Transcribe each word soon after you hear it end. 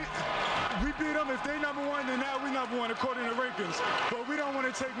We beat them. If they number one, then now we number one according to rankings. But we don't want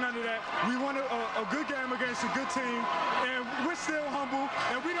to take none of that. We want a good game against a good team, and we're still humble,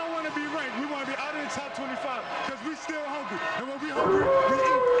 and we don't want to be ranked. We want to be out of the top 25 because we still hungry. And when we hungry, we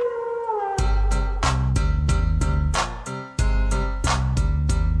eat.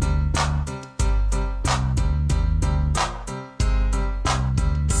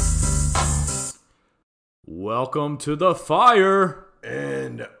 Welcome to the Fire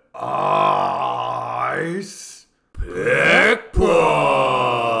and Ice Pick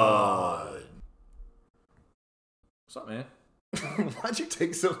Pod. What's up, man? Why'd you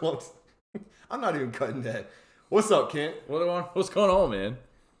take so long? I'm not even cutting that. What's up, Kent? What's going on, man?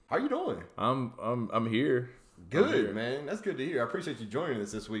 How you doing? I'm here. Good, man. That's good to hear. I appreciate you joining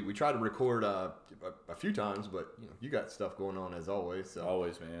us this week. We tried to record a few times, but you got stuff going on as always. So.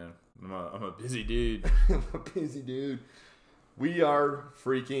 Always, man. I'm a busy dude. I'm a busy dude. We are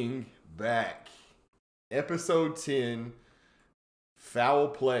freaking back. Episode 10, foul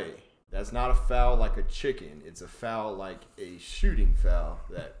play. That's not a foul like a chicken. It's a foul like a shooting foul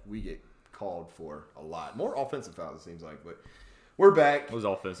that we get called for a lot. More offensive fouls, it seems like, but we're back. Those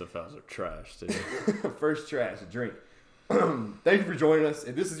offensive fouls are trash, too. First trash, a drink. Thank you for joining us.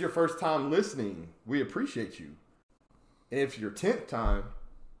 If this is your first time listening, we appreciate you. And if it's your 10th time,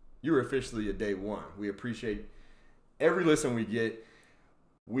 you're officially a day one. We appreciate every listen we get.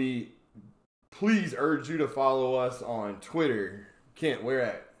 We please urge you to follow us on Twitter. Kent, where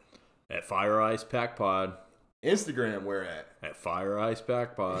at? At Fire Ice Pack Pod. Instagram, where at? At Fire Ice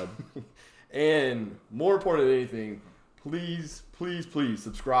Pack Pod. And more important than anything, please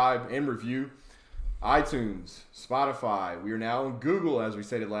subscribe and review. iTunes, Spotify. We are now on Google, as we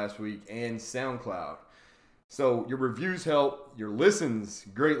stated last week, and SoundCloud. So your reviews help, your listens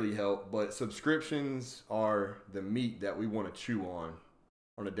greatly help, but subscriptions are the meat that we want to chew on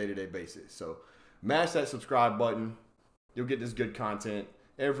a day-to-day basis. So mash that subscribe button. You'll get this good content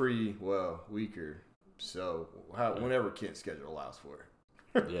every, week or so, whenever Kent's schedule allows for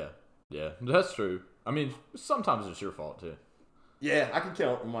it. Yeah, that's true. I mean, sometimes it's your fault, too. Yeah, I can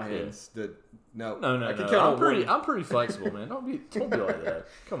count on my hands. Yeah. No. I can count I'm pretty flexible, man. Don't be like that.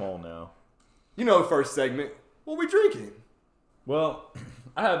 Come on now. You know, first segment. What we drinking? Well,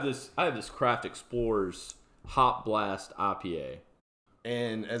 I have this Craft Explorers Hop Blast IPA.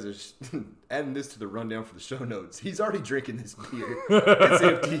 And adding this to the rundown for the show notes, he's already drinking this beer. It's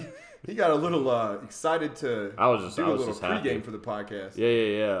empty. He got a little excited to do a little pregame for the podcast.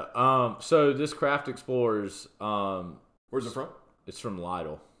 Yeah. So this Craft Explorers, where's it from? It's from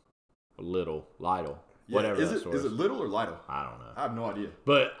Lidl. Lidl. Yeah. Whatever Is that it store is it Lidl or Lidl? I don't know. I have no idea.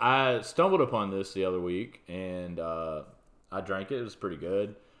 But I stumbled upon this the other week, and I drank it. It was pretty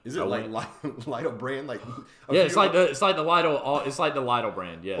good. Is it Lidl brand? It's like the Lidl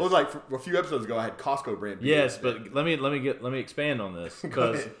brand. Yes. Well, it was like a few episodes ago, I had Costco brand beer. Yes, but let me expand on this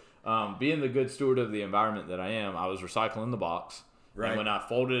because being the good steward of the environment that I am, I was recycling the box. Right. And when I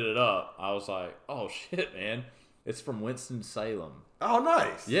folded it up, I was like, "Oh shit, man! It's from Winston-Salem." Oh,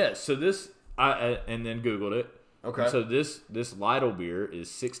 nice. Yeah. So this, and then Googled it. Okay. So this Lidl beer is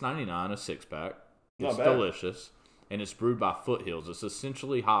 $6.99 a 6-pack. It's Not bad. Delicious, and it's brewed by Foothills. It's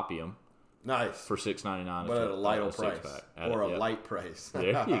essentially Hopium. Nice. For $6.99, but at a Lidl price 6-pack. or a light price.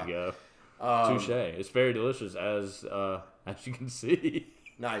 There you go. Touche. It's very delicious, as you can see.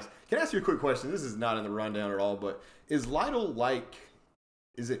 Nice. Can I ask you a quick question? This is not in the rundown at all, but is Lidl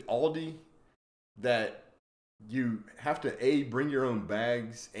is it Aldi that you have to bring your own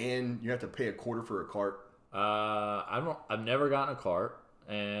bags and you have to pay $0.25 for a cart? I've never gotten a cart.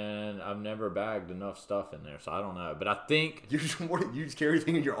 And I've never bagged enough stuff in there, so I don't know. But I think you just carry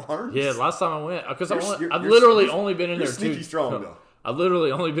everything in your arms. Yeah, last time I went, because I've literally only been in there sneaky strong though. I've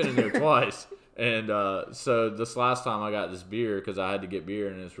literally only been in there twice, and so this last time I got this beer because I had to get beer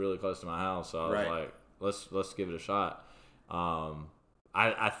and it's really close to my house, so I was like, let's give it a shot.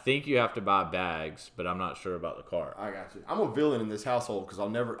 I think you have to buy bags, but I'm not sure about the cart. I got you. I'm a villain in this household because I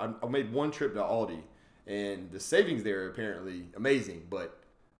made one trip to Aldi. And the savings there are apparently amazing, but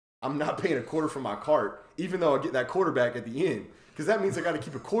I'm not paying $0.25 for my cart, even though I get that $0.25 back at the end. Because that means I got to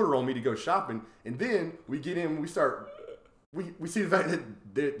keep $0.25 on me to go shopping. And then we get in, we see the fact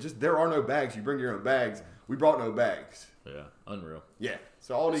that there are no bags. You bring your own bags. We brought no bags. Yeah, unreal. Yeah,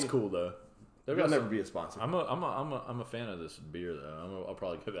 so Aldi. It's cool though. They'll never be a sponsor. I'm a fan of this beer though. I'll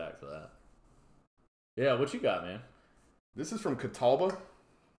probably go back to that. Yeah, what you got, man? This is from Catawba, a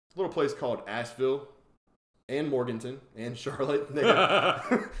little place called Asheville. And Morganton and Charlotte. They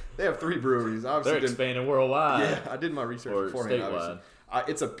have 3 breweries. Obviously, they're expanding worldwide. Yeah, I did my research beforehand. Statewide.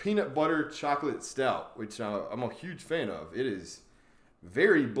 It's a peanut butter chocolate stout, which I'm a huge fan of. It is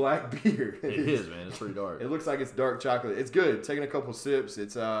very black beer. It is, man. It's pretty dark. It looks like it's dark chocolate. It's good. Taking a couple sips.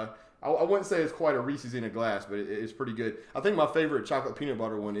 It's I wouldn't say it's quite a Reese's in a glass, but it's pretty good. I think my favorite chocolate peanut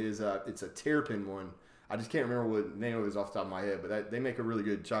butter one is it's a Terrapin one. I just can't remember what the name of it is off the top of my head, but they make a really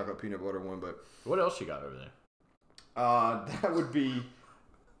good chocolate peanut butter one. But what else you got over there? That would be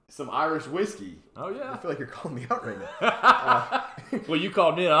some Irish whiskey. Oh, yeah. I feel like you're calling me out right now. Well, you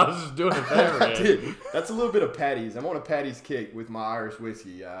called me, and I was just doing a favor, man. That's a little bit of Patty's. I'm on a Patty's kick with my Irish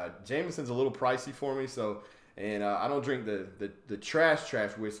whiskey. Jameson's a little pricey for me, so I don't drink the trash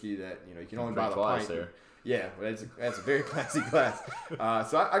whiskey that you can only buy the pint. There. Yeah, but that's a very classy glass.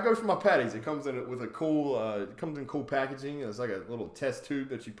 So I go for my Patty's. It comes in with a cool cool packaging. It's like a little test tube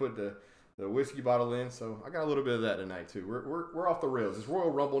that you put the whiskey bottle in. So I got a little bit of that tonight too. We're off the rails. It's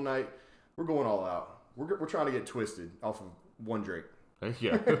Royal Rumble night. We're going all out. We're trying to get twisted off of one drink.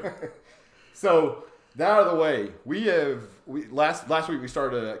 Yeah. So that out of the way, last week we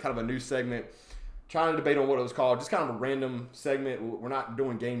started a kind of a new segment, trying to debate on what it was called. Just kind of a random segment. We're not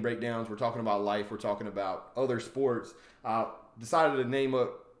doing game breakdowns. We're talking about life. We're talking about other sports. Decided to name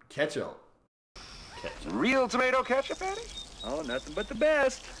up ketchup. Real tomato ketchup, Patty? Oh, nothing but the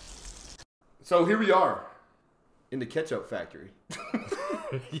best. So here we are in the ketchup factory.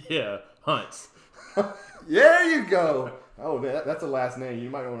 Yeah, Hunt's. There you go. Oh, man, that's a last name. You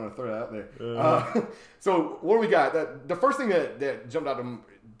might want to throw that out there. So what do we got? The first thing that jumped out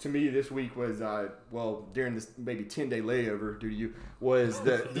to me this week was, during this maybe 10-day layover due to you, was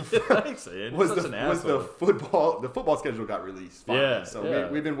the football schedule got released. Finally. Yeah. So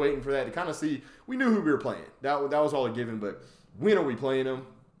we've been waiting for that to kind of see. We knew who we were playing. That was all a given. But when are we playing them?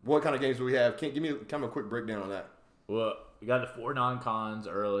 What kind of games do we have? Give me kind of a quick breakdown on that. Well, we got the 4 non-cons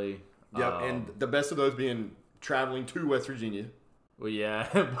early. Yep, and the best of those being traveling to West Virginia. Well, yeah,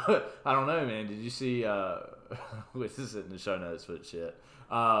 but I don't know, man. Did you see? This is in the show notes, but shit.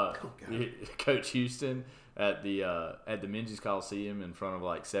 Coach Houston at the Minges Coliseum in front of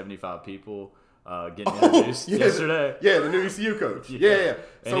like 75 people. Getting introduced yesterday. The new ECU coach. Yeah.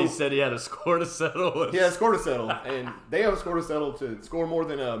 And he said he had a score to settle. He had a score to settle. And they have a score to settle to score more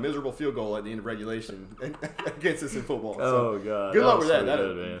than a miserable field goal at the end of regulation against us in football. Oh, God. Good luck with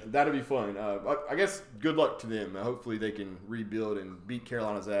that. That'll be fun. I guess good luck to them. Hopefully they can rebuild and beat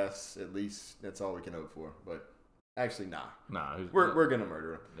Carolina's ass. At least that's all we can hope for. But actually, nah. We're going to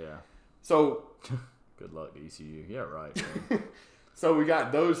murder them. Yeah. So. Good luck to ECU. Yeah, right. So we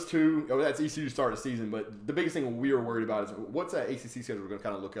got those two. Oh, that's ECU to start the season. But the biggest thing we were worried about is what's that ACC schedule going to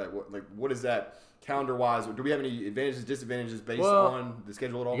kind of look at? What is that calendar-wise? Do we have any advantages, disadvantages based on the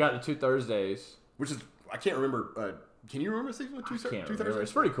schedule at all? You got the 2 Thursdays. Which is, I can't remember. Can you remember season with two Thursdays?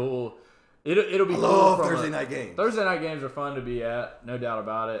 It's pretty cool. It'll be cool. From Thursday night games. Thursday night games are fun to be at, no doubt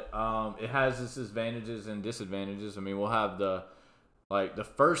about it. It has its advantages and disadvantages. I mean, we'll have the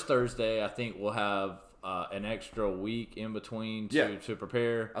first Thursday. I think we'll have an extra week in between to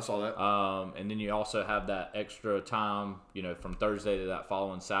prepare. I saw that. And then you also have that extra time, from Thursday to that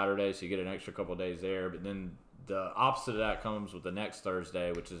following Saturday, so you get an extra couple of days there. But then the opposite of that comes with the next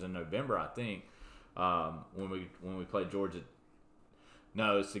Thursday, which is in November, I think, when we play Georgia.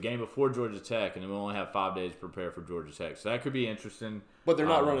 No, it's the game before Georgia Tech, and then we only have 5 days to prepare for Georgia Tech. So that could be interesting. But they're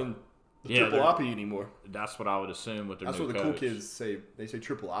not running triple oppie anymore. That's what I would assume with their new coach. That's what the cool kids say. They say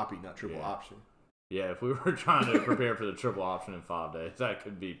triple oppie, not triple option. Yeah, if we were trying to prepare for the triple option in 5 days, that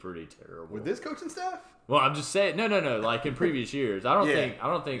could be pretty terrible. With this coaching staff? Well, I'm just saying, no. Like in previous years, I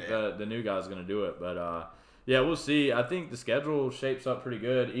don't think the new guy's going to do it, but we'll see. I think the schedule shapes up pretty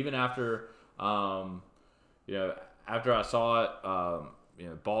good, even after, after I saw it.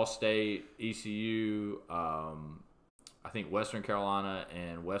 Ball State, ECU, I think Western Carolina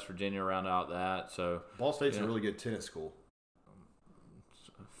and West Virginia round out that. So Ball State's a really good tennis school.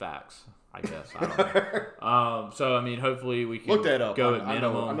 Facts. I guess. I don't know. So, I mean, hopefully we can look that up. Go at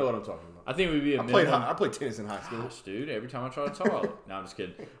minimum. I know what I'm talking about. I think we'd be a minimum. I played tennis in high school. Gosh, dude, every time I try to talk. No, I'm just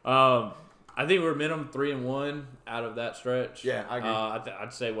kidding. I think we're minimum 3-1 out of that stretch. Yeah, I agree.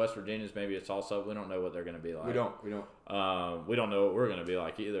 I'd say West Virginia's maybe a toss-up. We don't know what they're going to be like. We don't. We don't know what we're going to be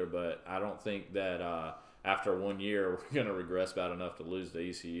like either, but I don't think that after 1 year we're going to regress bad enough to lose to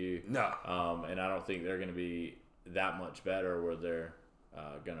ECU. No. And I don't think they're going to be that much better where they're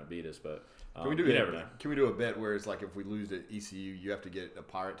going to beat us, but you never know. Can we do a bet where it's like if we lose to ECU, you have to get a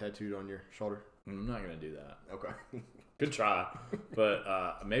pirate tattooed on your shoulder? I'm not going to do that. Okay. Good try.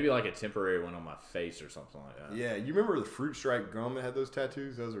 But maybe like a temporary one on my face or something like that. Yeah, you remember the Fruit Stripe gum that had those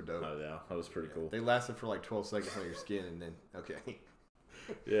tattoos? Those are dope. Oh, yeah. That was pretty cool. They lasted for like 12 seconds on your skin and then, okay.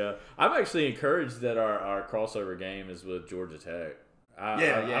 Yeah. I'm actually encouraged that our crossover game is with Georgia Tech.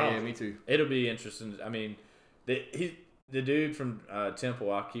 Yeah, me too. It'll be interesting. I mean, the the dude from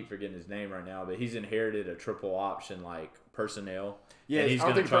Temple, I keep forgetting his name right now, but he's inherited a triple option like personnel. Yeah, and he's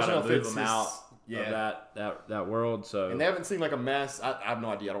going to try to move them out of that world. So and they haven't seen like a mass. I have no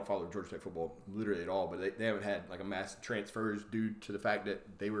idea. I don't follow Georgia State football literally at all, but they haven't had like a mass transfers due to the fact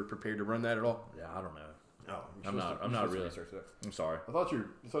that they were prepared to run that at all. Yeah, I don't know. No, I'm not really. I'm sorry. I thought you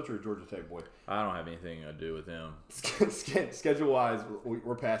were a Georgia Tech boy. I don't have anything to do with them. Schedule wise,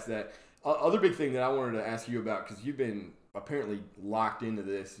 we're past that. Other big thing that I wanted to ask you about, because you've been apparently locked into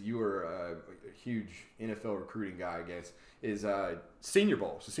this. You were a huge NFL recruiting guy, I guess. Is Senior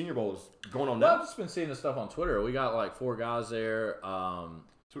Bowl. So Senior Bowl is going on now. I've just been seeing the stuff on Twitter. We got like 4 guys there.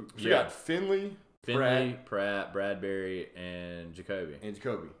 So you got Finley, Pratt, Bradbury, and Jacoby. And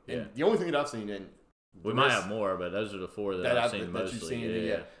Yeah. the only thing that I've seen, and we might have more, but those are the 4 that I've seen mostly.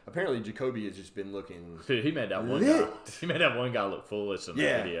 Yeah. Apparently, Jacoby has just been looking. Dude, he made that one guy. He made that one guy look foolish in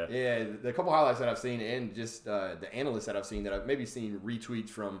that video. Yeah, the couple highlights that I've seen, and just the analysts that I've seen, that I've maybe seen retweets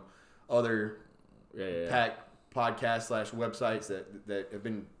from other Pack podcasts / websites that have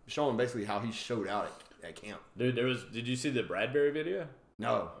been showing basically how he showed out at camp. Dude, did you see the Bradbury video?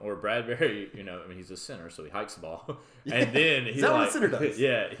 No. Or Bradbury, he's a center, so he hikes the ball. And then Is that what a center does?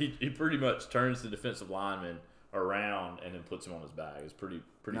 Yeah, he pretty much turns the defensive lineman around and then puts him on his back. It's pretty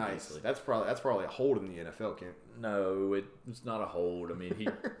nice. beastly. That's probably a hold in the NFL, Kent. No, it's not a hold. I mean, he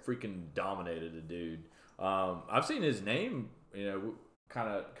freaking dominated a dude. I've seen his name, kind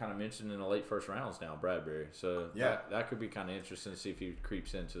of mentioned in the late first rounds now, Bradbury. So yeah, that could be kind of interesting to see if he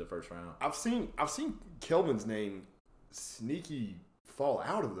creeps into the first round. I've seen Kelvin's name sneaky fall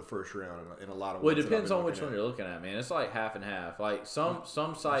out of the first round in a lot of ways. Well, it depends on which one you're looking at, man. It's like half and half. Like some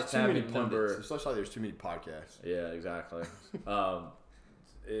sites have a number. It's like there's too many podcasts. Yeah, exactly.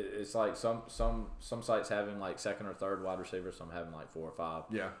 It's like some sites having like second or third wide receiver, some having like 4 or 5.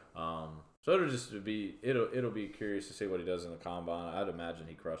 Yeah. So it'll be curious to see what he does in the combine. I'd imagine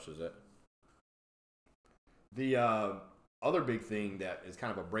he crushes it. The other big thing that is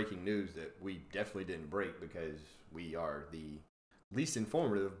kind of a breaking news that we definitely didn't break because we are the least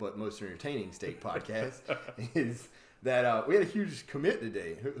informative but most entertaining state podcast is that we had a huge commit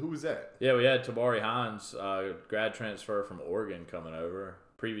today. Who was that? Yeah, we had Tabari Hines, grad transfer from Oregon, coming over,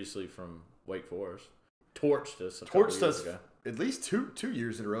 previously from Wake Forest. Torched us ago. At least two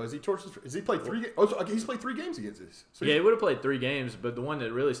years in a row. Has he torched us? Has he played 3 games? Oh, so he's played 3 games against us. So yeah, he would have played 3 games, but the one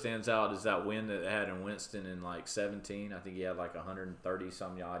that really stands out is that win that they had in Winston in like 17. I think he had like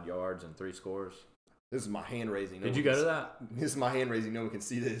 130-some odd yards and 3 scores. This is my hand raising. Did you go to that? This is my hand raising. No one can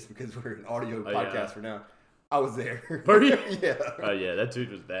see this because we're an audio podcast for now. I was there. Were you? Yeah. Oh yeah, that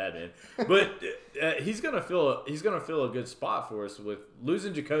dude was bad, man. But he's gonna fill a good spot for us with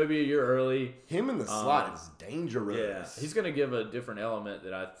losing Jacoby a year early. Him in the slot is dangerous. Yeah, he's gonna give a different element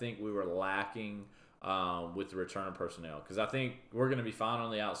that I think we were lacking with the return of personnel, because I think we're gonna be fine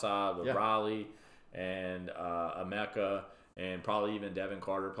on the outside with Riley and Emeka. And probably even Devin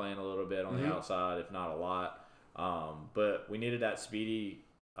Carter playing a little bit on the outside, if not a lot. But we needed that speedy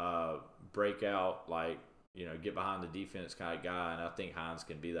breakout, get behind the defense kind of guy. And I think Hines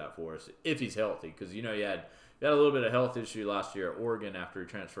can be that for us if he's healthy. Because, he had a little bit of health issue last year at Oregon after he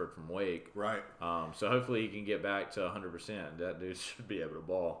transferred from Wake. Right. So hopefully he can get back to 100%. That dude should be able to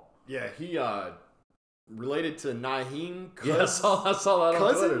ball. Yeah, he related to Naheem. Yeah, I saw that on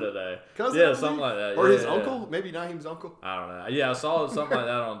Twitter today. Cousin, yeah, something like that. Or his uncle, maybe Naheem's uncle. I don't know. Yeah, I saw something like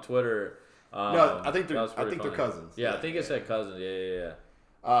that on Twitter. No, I think they're cousins. Yeah, I think it said cousins. Yeah.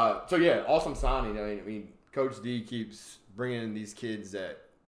 So yeah, awesome signing. I mean, Coach D keeps bringing in these kids that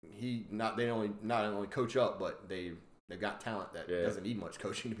they not only coach up, but they've got talent that doesn't need much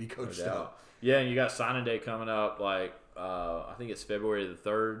coaching to be coached up. Yeah, and you got signing day coming up. I think it's February the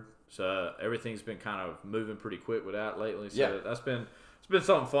 3rd. So everything's been kind of moving pretty quick with that lately. So it's been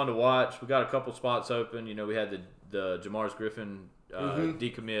something fun to watch. We got a couple spots open. We had the Jamars Griffin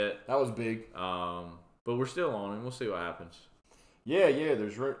decommit. That was big. But we're still on him. We'll see what happens. Yeah.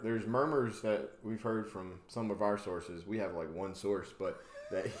 There's murmurs that we've heard from some of our sources. We have like one source, but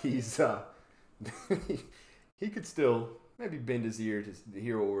that he's he could still maybe bend his ear to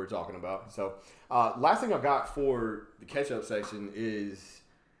hear what we're talking about. So last thing I've got for the catch-up section is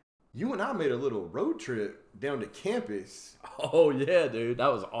you and I made a little road trip down to campus. Oh yeah, dude,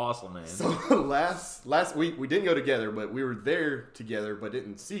 that was awesome, man. So last week we didn't go together, but we were there together, but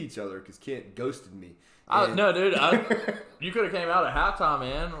didn't see each other because Kent ghosted me. No, dude, you could have came out at halftime,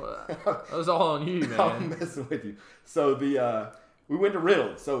 man. That was all on you, man. I'm messing with you. So we went to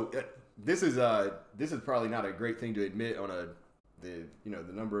Reynolds. So this is probably not a great thing to admit on the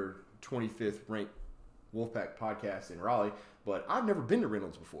number 25th ranked Wolfpack podcast in Raleigh, but I've never been to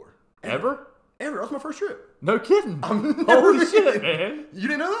Reynolds before. Ever? Ever. That was my first trip. No kidding. I've never Holy shit, been. man. You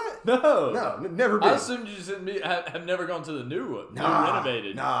didn't know that? No. No, never been. I assumed you just have never gone to the new one. New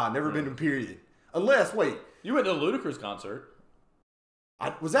renovated. Nah, never been to period. Unless, wait. You went to a Ludacris concert.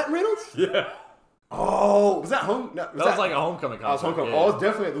 Was that Reynolds? Yeah. Oh, was that home? No, That was like a homecoming concert. I was homecoming. Yeah. Oh, I was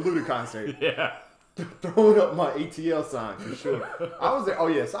definitely at the Luda concert. Yeah. Throwing up my ATL sign for sure. I was there. Oh,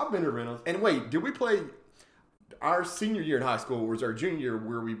 yes, I've been to Reynolds. And wait, did we play our senior year in high school? Was our junior year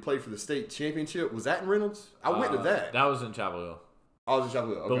where we played for the state championship? Was that in Reynolds? I went to that. That was in Chapel Hill. I was in Chapel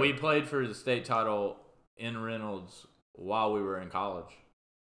Hill. Okay. But we played for the state title in Reynolds while we were in college.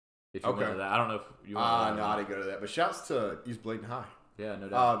 If you went to that. I don't know if you went to that. No, I didn't go to that. But shouts to East Bladen High. Yeah, no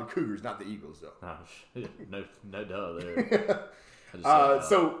doubt. The Cougars, not the Eagles, though. Oh, shit. No duh there.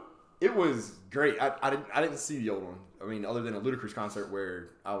 So it was great. I didn't see the old one. I mean, other than a Ludacris concert where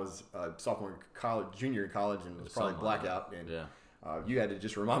I was a sophomore in college, junior in college, and it was probably blackout. And you had to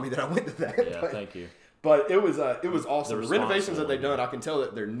just remind me that I went to that. Yeah, thank you. But it was awesome. The renovations that they've yeah. done, I can tell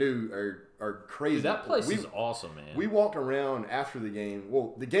that they're new are crazy. Dude, that place is awesome, man. We walked around after the game.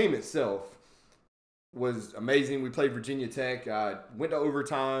 Well, the game itself was amazing. We played Virginia Tech. Went to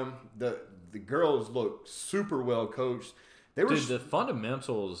overtime. The girls looked super well coached. Dude, the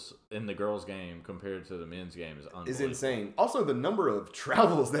fundamentals in the girls' game compared to the men's game is unbelievable. Is insane. Also, the number of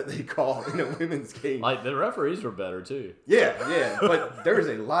travels that they call in a women's game. Like, the referees were better, too. Yeah. But there's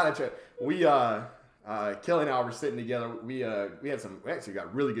a lot of we Kelly and I were sitting together. We actually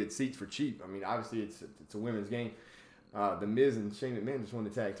got really good seats for cheap. I mean, obviously it's a women's game. The Miz and Shane McMahon just won the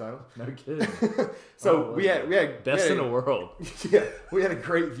tag title. No kidding. So we had best in the world. Yeah, we had a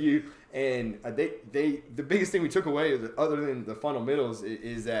great view, and the biggest thing we took away, other than the fundamentals,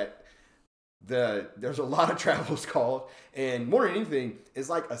 is that there's a lot of travels called, and more than anything, it's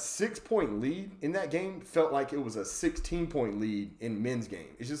like a 6-point lead in that game felt like it was a 16-point lead in men's game.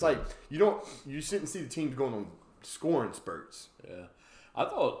 It's just like you shouldn't see the teams going on scoring spurts. Yeah, I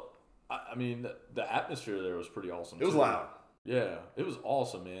thought. I mean, the atmosphere there was pretty awesome. It was loud. Yeah, it was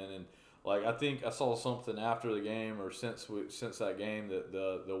awesome, man. And like, I think I saw something after the game or since that game that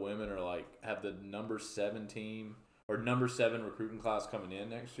the women are like have the number 7 team or number 7 recruiting class coming in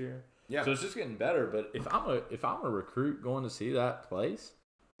next year. Yeah. So it's just getting better. But if I'm a recruit going to see that place,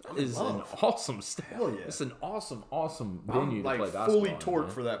 is an awesome step. Hell yeah. It's an awesome venue to play basketball. Fully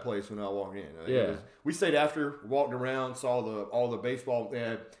torqued for that place when I walked in. We stayed after, walked around, saw all the baseball.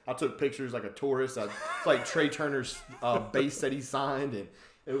 I took pictures like a tourist. It's like Trey Turner's base that he signed, and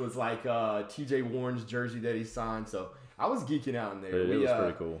it was like T.J. Warren's jersey that he signed. So I was geeking out in there. It was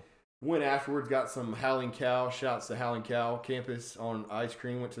pretty cool. Went afterwards, got some Howling Cow. Shouts to Howling Cow campus on ice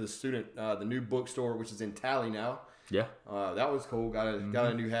cream. Went to the new bookstore, which is in Tally now. Yeah, that was cool. Got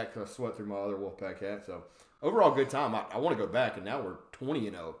a new hat because I sweat through my other Wolfpack hat. So overall, good time. I want to go back, and now we're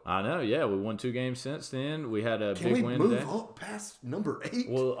 20-0. I know. Yeah, we won 2 games since then. We had a big win today. Can we move up past number 8?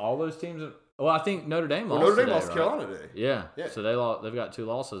 Well, all those teams. Well, I think Notre Dame lost. Notre Dame today, lost right? Carolina today. Yeah. So they've got 2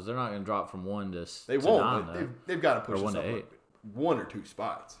 losses. They're not going to drop from 1 to they to won't. 9. They've got to push or 1 us to up 8. 1 or 2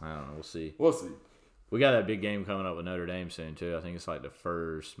 spots. I don't know. We'll see. We'll see. We got that big game coming up with Notre Dame soon too. I think it's like the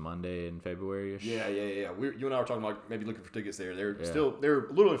first Monday in February-ish. Yeah. You and I were talking about maybe looking for tickets there. They're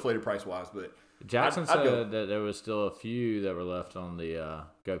a little inflated price wise, but Jackson said that there was still a few that were left on the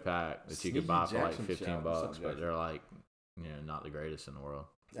Go Pack that you could buy for like $15, but they're like not the greatest in the world.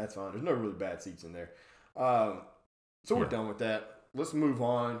 That's fine. There's no really bad seats in there. So we're done with that. Let's move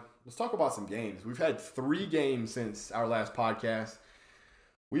on. Let's talk about some games. We've had 3 games since our last podcast.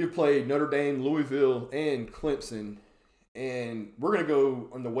 We have played Notre Dame, Louisville, and Clemson, and we're going to go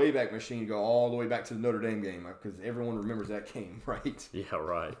on the Wayback Machine, go all the way back to the Notre Dame game because everyone remembers that game, right? Yeah,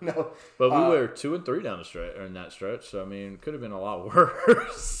 right. No, but we were 2-3 down the stretch, or in that stretch, so I mean, it could have been a lot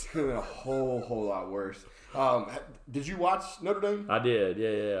worse. Could have been a whole lot worse. Did you watch Notre Dame? I did,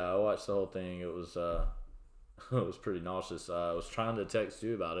 yeah. I watched the whole thing. It was pretty nauseous. I was trying to text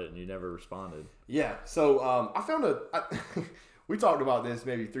you about it, and you never responded. Yeah, so I found we talked about this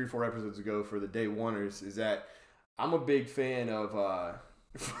maybe 3-4 episodes ago for the Day Oneers, is that I'm a big fan of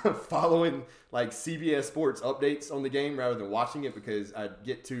following like CBS Sports updates on the game rather than watching it because I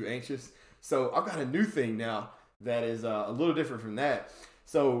get too anxious. So I've got a new thing now that is a little different from that.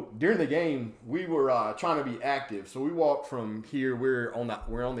 So during the game, we were trying to be active. So we walked from here. We're on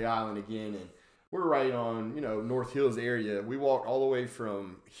the island again, and we're right on North Hills area. We walked all the way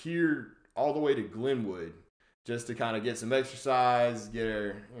from here all the way to Glenwood, just to kind of get some exercise, get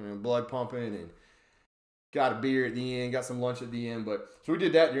our blood pumping, and got a beer at the end, got some lunch at the end. So we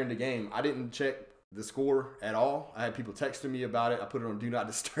did that during the game. I didn't check the score at all. I had people texting me about it. I put it on Do Not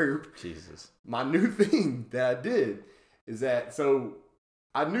Disturb. Jesus. My new thing that I did is that, so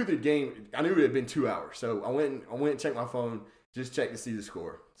I knew the game. I knew it had been 2 hours, so I went and checked my phone, just checked to see the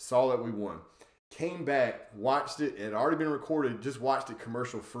score. Saw that we won. Came back, watched it. It had already been recorded. Just watched it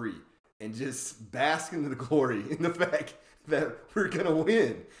commercial free, and just bask in the glory in the fact that we're gonna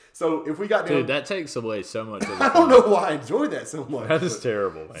win. So if we got down, dude, that takes away so much. Of the I don't know why I enjoyed that so much. That is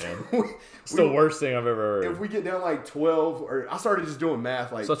terrible, man. It's the worst thing I've ever heard. If we get down like 12, or I started just doing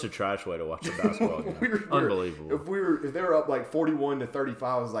math, like such a trash way to watch a basketball game. Unbelievable. If they were up like 41-35,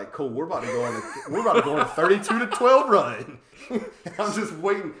 I was like, cool, we're about to go on a 32-12 run. I'm just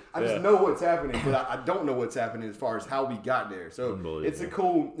waiting. I just know what's happening, but I don't know what's happening as far as how we got there. So it's a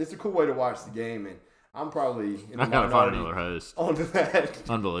cool way to watch the game, and I'm probably in the I gotta find minority another host. onto that.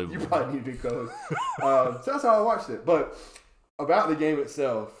 Unbelievable. You probably need to be co-host. So that's how I watched it. But about the game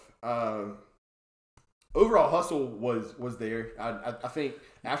itself, overall hustle was there. I think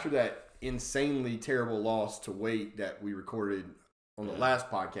after that insanely terrible loss to Wake that we recorded on the last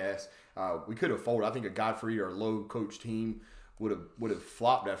podcast, we could have folded. I think a Godfrey or a low coach team would have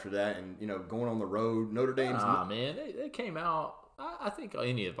flopped after that, and going on the road, Notre Dame's. Man, they came out. I think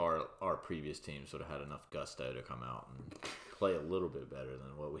any of our previous teams would have had enough gusto to come out and play a little bit better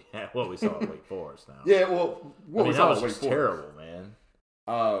than what we saw at Wake Forest. Now, yeah, well, we saw at Wake Forest, terrible, man.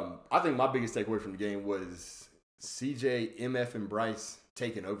 I think my biggest takeaway from the game was CJ, MF, and Bryce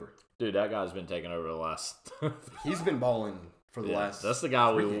taking over. Dude, that guy's been taking over the last. He's been balling for the last. That's the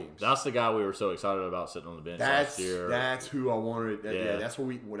guy games. That's the guy we were so excited about sitting on the bench last year. That's who I wanted. That's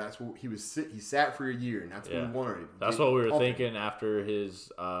what he was. He sat for a year, and that's what we wanted. That's what we were thinking after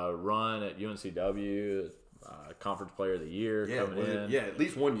his run at UNCW, Conference Player of the Year coming in. Yeah, at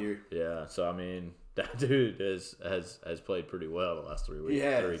least 1 year. Yeah, so I mean, that dude has played pretty well the last 3 weeks. He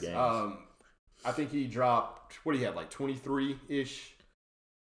has. 3 games. I think he dropped. What do you have? Like 23-ish.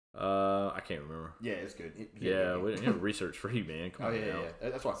 I can't remember. Yeah, it's good. We research free, man. Come on. Yeah.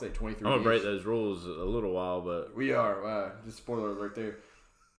 That's why I say 23. I'm gonna break those rules a little while, but we are. Just spoiler alert there.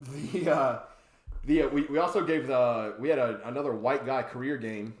 We also gave we had another white guy career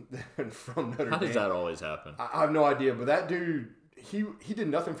game from Notre Dame. How does that always happen? I have no idea, but that dude, he did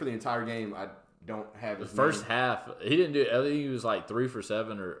nothing for the entire game. I don't have his first half. He didn't do. I think he was like 3 for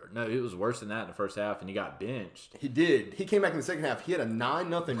 7, or no, it was worse than that in the first half, and he got benched. He did. He came back in the second half. He had a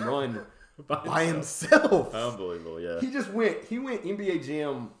 9-0 run by himself. Unbelievable. Yeah. He just went. He went NBA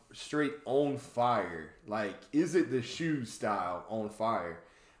Jam straight on fire. Like, is it the shoe style on fire?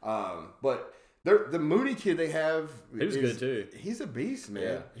 But the Mooney kid they have, he was good too. He's a beast,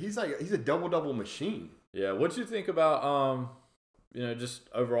 man. Yeah. He's a double machine. Yeah. What'd you think about just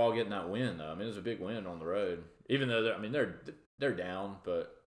overall getting that win though? I mean, it was a big win on the road. Even though they're down,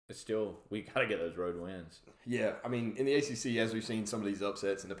 but it's still, we gotta get those road wins. Yeah, I mean, in the ACC, as we've seen some of these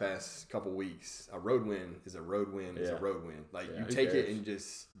upsets in the past couple weeks, a road win is a road win is a road win. Like, you take it and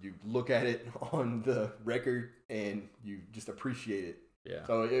you look at it on the record and you just appreciate it. Yeah.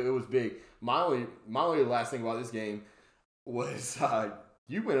 So it was big. My only last thing about this game was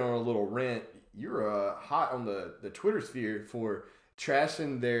you went on a little rant. You were hot on the Twitter sphere for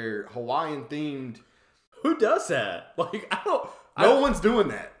trashing their Hawaiian themed. Who does that? Like, No one's doing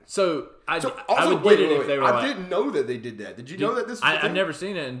that. So I would wait, get it if they were. I didn't know that they did that. Did you know that this? I've never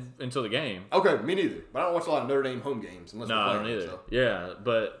seen it until the game. Okay, me neither. But I don't watch a lot of Notre Dame home games unless No, we're I playing don't either. them, so. Yeah,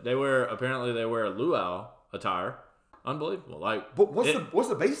 but they wear luau attire. Unbelievable. Like, but what's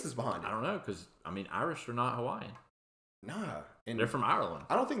the basis behind it? I don't know, because I mean, Irish are not Hawaiian. Nah, and they're from Ireland.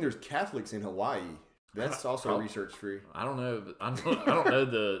 I don't think there's Catholics in Hawaii. That's also research free. I don't know. I don't know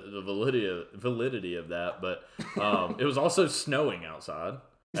the validity of that, but it was also snowing outside,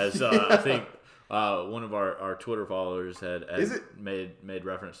 as I think one of our Twitter followers had made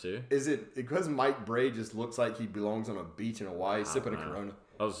reference to. Is it because Mike Bray just looks like he belongs on a beach in Hawaii sipping a Corona?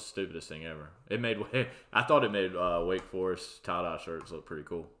 That was the stupidest thing ever. I thought it made Wake Forest tie-dye shirts look pretty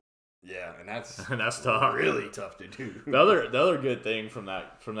cool. Yeah, and that's tough. Really tough to do. The other good thing from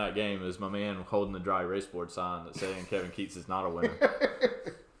that game is my man holding the dry erase board sign that saying Kevin Keats is not a winner.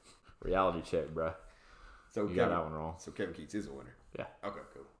 Reality check, bro. So you got that one wrong. So Kevin Keats is a winner. Yeah. Okay,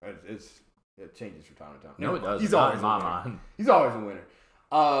 cool. It changes from time to time. No, it does. He's always in my mind. He's always a winner.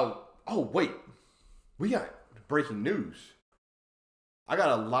 Oh wait, we got breaking news. I got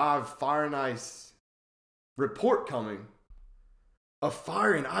a live Fire and Ice report coming. A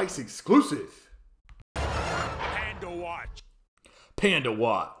Fire and Ice exclusive. Panda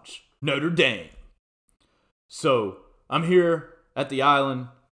Watch. Notre Dame. So, I'm here at the island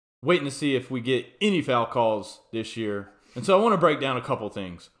waiting to see if we get any foul calls this year. And so I want to break down a couple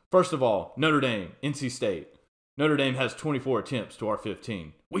things. First of all, Notre Dame, NC State. Notre Dame has 24 attempts to our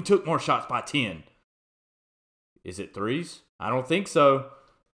 15. We took more shots by 10. Is it threes? I don't think so.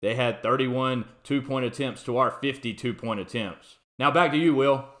 They had 31 2-point attempts to our 50 2-point attempts. Now back to you,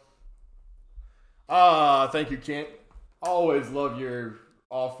 Will. Thank you, Kent. Always love your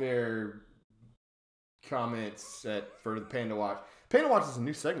off-air comments for the Panda Watch. Panda Watch is a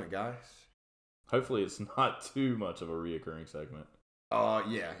new segment, guys. Hopefully it's not too much of a reoccurring segment.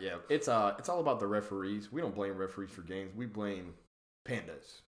 Yeah. It's all about the referees. We don't blame referees for games. We blame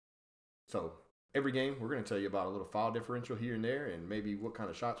pandas. So every game, we're going to tell you about a little foul differential here and there, and maybe what kind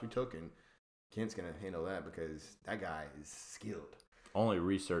of shots we took. And Kent's going to handle that because that guy is skilled. Only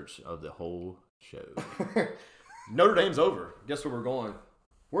research of the whole show. Notre Dame's over. Guess where we're going?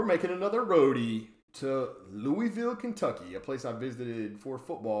 We're making another roadie to Louisville, Kentucky, a place I visited for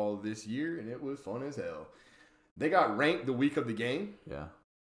football this year, and it was fun as hell. They got ranked the week of the game. Yeah.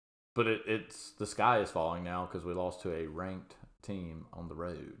 But it's the sky is falling now because we lost to a ranked team on the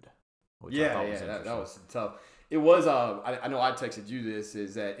road. Which I thought was that was tough. It was, I know I texted you this,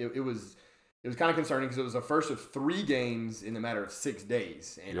 is that it was kind of concerning because it was the first of 3 games in a matter of 6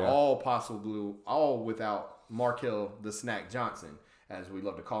 days, and all without Markel the Snack Johnson, as we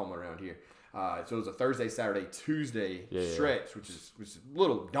love to call him around here. So it was a Thursday, Saturday, Tuesday stretch, which is a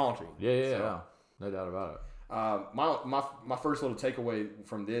little daunting. Yeah. No doubt about it. My first little takeaway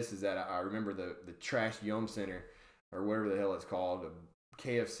from this is that I remember the Trash Yum Center, or whatever the hell it's called, the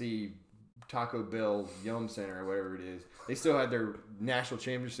KFC Taco Bell Yum Center or whatever it is. They still had their national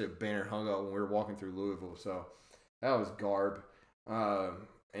championship banner hung up when we were walking through Louisville. So that was garb.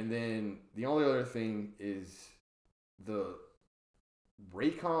 And then the only other thing is the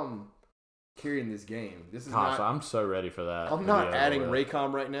Raycom carrying this game. This is I'm so ready for that. I'm not adding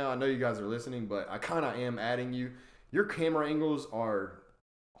Raycom right now. I know you guys are listening, but I kind of am adding you. Your camera angles are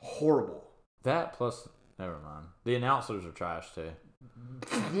horrible. That plus, never mind. The announcers are trash too.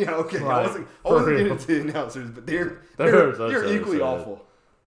 Yeah, okay. Right. I wasn't getting into the announcers, but they're equally awful.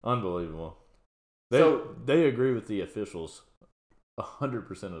 Unbelievable. They agree with the officials 100%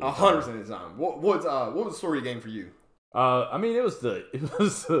 of the time. 100% of the time. What was the story of the game for you? I mean, it was the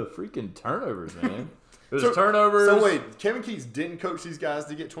freaking turnovers, man. It was turnovers. So wait, Kevin Keats didn't coach these guys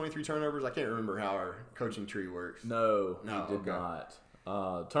to get 23 turnovers? I can't remember how our coaching tree works. No, he did not.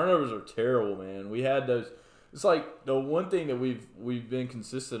 Turnovers are terrible, man. We had those. It's like the one thing that we've been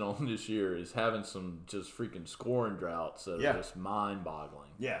consistent on this year is having some just freaking scoring droughts that are just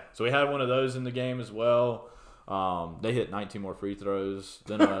mind-boggling. Yeah. So we had one of those in the game as well. They hit 19 more free throws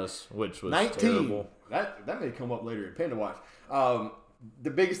than us, which was 19. Terrible. That may come up later at Panda Watch. The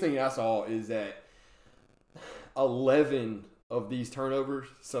biggest thing I saw is that 11 of these turnovers,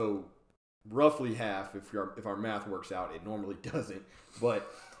 so roughly half, if our math works out, it normally doesn't, but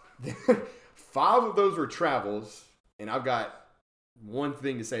 5 of those were travels, and I've got one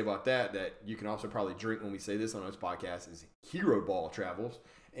thing to say about that you can also probably drink when we say this on this podcast is hero ball travels,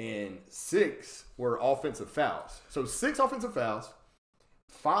 and 6 were offensive fouls. So 6 offensive fouls,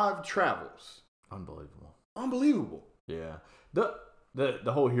 5 travels. Unbelievable. Yeah.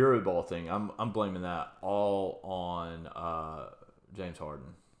 The whole hero ball thing, I'm blaming that all on James Harden.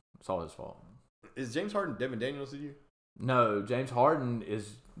 It's all his fault. Is James Harden Devin Daniels to you? No, James Harden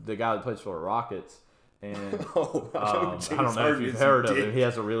is the guy that plays for the Rockets. And I don't know if you've heard of him. He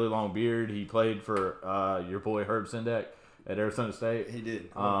has a really long beard. He played for your boy Herb Sendek at Arizona State. He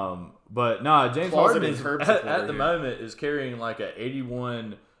did. But no, James Harden is, at the moment is carrying like a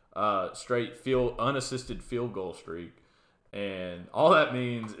 81 straight unassisted field goal streak. And all that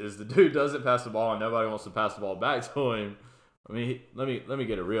means is the dude doesn't pass the ball and nobody wants to pass the ball back to him. I mean, let me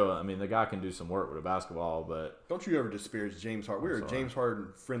get it real. I mean, the guy can do some work with a basketball, but don't you ever disparage James Harden. We're a James Harden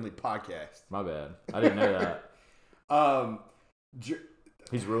friendly podcast. My bad. I didn't know that.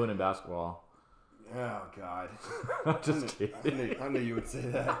 He's ruining basketball. Oh God! I'm just kidding. I knew you would say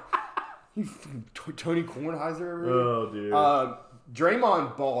that. You Tony Kornheiser. Oh dude.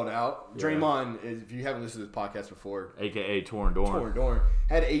 Draymond balled out. Yeah. Draymond is, if you haven't listened to this podcast before, AKA Torn Dorn,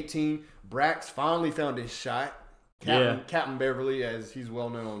 had 18. Brax finally found his shot. Captain Beverly, as he's well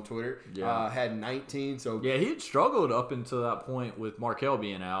known on Twitter, had 19. So yeah, he had struggled up until that point with Markel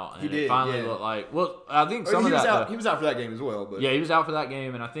being out, and it finally looked like. Well, I think he was out for that game as well. But yeah, he was out for that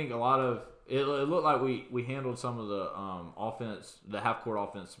game, and I think a lot of it looked like we handled some of the offense, the half court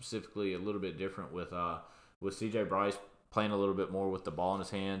offense specifically, a little bit different with CJ Bryce playing a little bit more with the ball in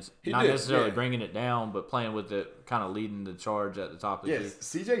his hands, not necessarily bringing it down, but playing with it, kind of leading the charge at the top of the key.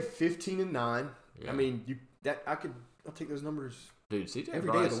 CJ 15-9. Yeah. I mean, I'll take those numbers. Dude, CJ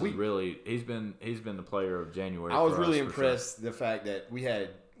Bryce is really he's been the player of January. I was really impressed the fact that we had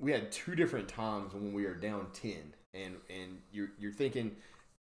 2 different times when we were down 10, and you're thinking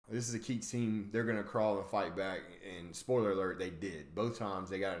This is a Keats team. They're going to crawl and fight back. And spoiler alert, they did. Both times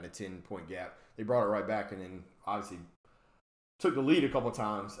they got in a 10-point gap. They brought it right back and then obviously took the lead a couple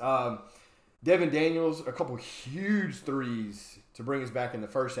times. Devin Daniels, a couple huge threes to bring us back in the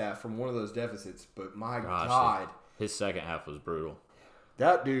first half from one of those deficits. But my God. His second half was brutal.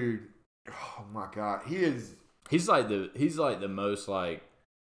 That dude, oh my God. He's like the most like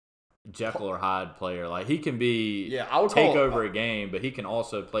Jekyll or Hyde player. Like he can be take over a game, but he can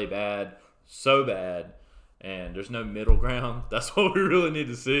also play bad, so bad, and there's no middle ground. That's what we really need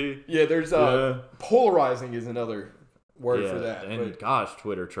to see. Yeah, there's polarizing is another word for that. And gosh,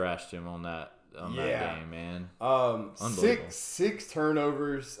 Twitter trashed him on that game, man. Six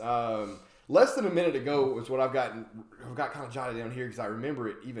turnovers. Less than a minute ago was what I've got kind of jotted down here because I remember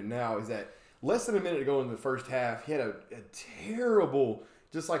it even now. Is that less than a minute ago in the first half, he had a terrible,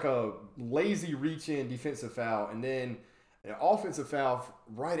 just like a lazy reach-in defensive foul, and then an offensive foul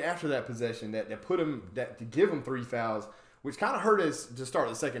right after that possession that to give him 3 fouls, which kind of hurt us to start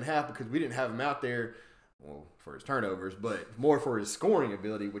the second half because we didn't have him out there, well, for his turnovers, but more for his scoring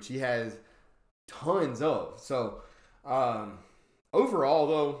ability, which he has tons of. So overall,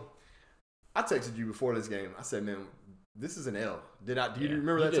 though, I texted you before this game. I said, man, this is an L. Do you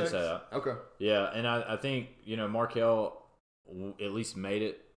remember that text? Say that. Okay. Yeah, and I think, Markelle at least made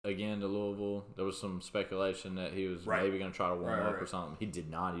it again to Louisville. There was some speculation that he was maybe going to try to warm up or something. He did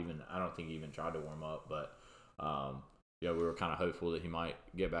not even. I don't think he even tried to warm up. But we were kind of hopeful that he might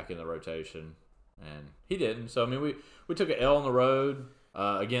get back in the rotation, and he didn't. So I mean, we took an L on the road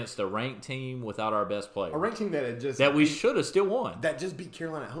against a ranked team without our best player. A ranked team we should have still won. That just beat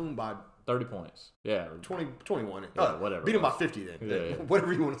Carolina at home by 30 points. Yeah. 21. Yeah, whatever. Beat them by 50 then. Yeah.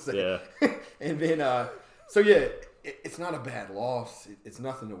 Whatever you want to say. Yeah. And then, it's not a bad loss. It's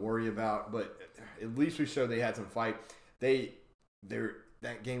nothing to worry about, but at least we showed they had some fight.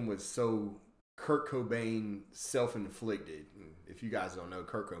 That game was so Kurt Cobain self-inflicted. If you guys don't know,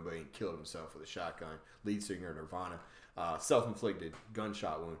 Kurt Cobain killed himself with a shotgun, lead singer of Nirvana. Self-inflicted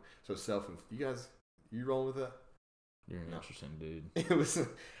gunshot wound. So you rolling with that? You're an interesting dude. It was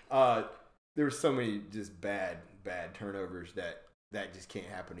there were so many just bad turnovers that just can't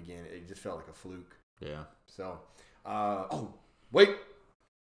happen again. It just felt like a fluke. Yeah. So, wait,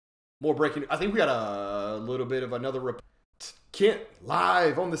 more breaking. I think we got a little bit of another report. Kent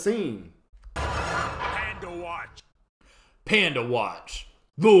live on the scene. Panda Watch.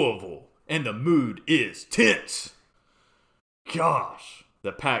 Louisville, and the mood is tense. Gosh.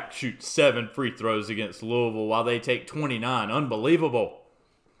 The Pack shoots 7 free throws against Louisville while they take 29. Unbelievable.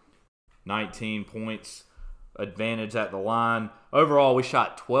 19 points advantage at the line. Overall, we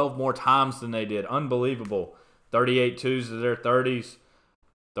shot 12 more times than they did. Unbelievable. 38 twos to their 30s.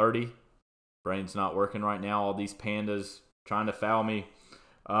 30. Brain's not working right now. All these pandas trying to foul me.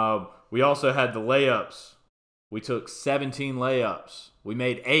 We also had the layups. We took 17 layups. We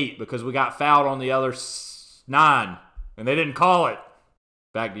made 8 because we got fouled on the other 9, and they didn't call it.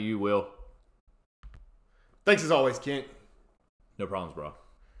 Back to you, Will. Thanks as always, Kent. No problems, bro.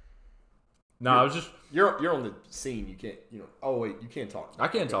 No, I was just you're on the scene. You can't, Oh wait, you can't talk. I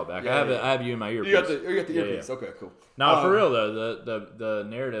can't talk back. I have you in my earpiece. You got the earpiece. Yeah. Okay, cool. No, for real though, the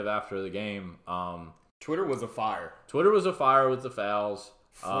narrative after the game. Twitter was a fire. Twitter was a fire with the fouls.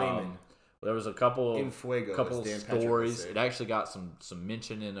 Flaming. There was a couple In fuego, of stories. It actually got some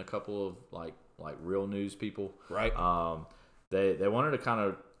mention in a couple of like real news people. Right. They wanted to kind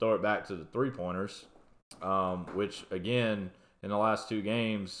of throw it back to the 3-pointers, which again in the last 2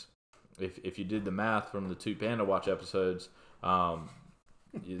 games, if you did the math from the 2 Panda Watch episodes,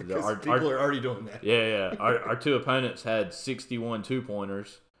 people are already doing that. Yeah. Our 2 opponents had 61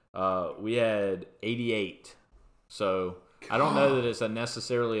 2-pointers. We had 88. So I don't know that it's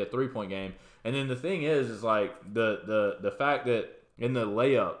necessarily a 3-point game. And then the thing is like the fact that in the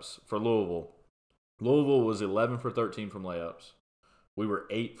layups for Louisville was 11 for 13 from layups. We were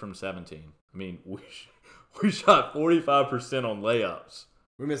 8 from 17. I mean, we shot 45% on layups.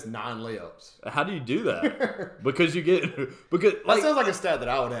 We missed 9 layups. How do you do that? Because that sounds like a stat that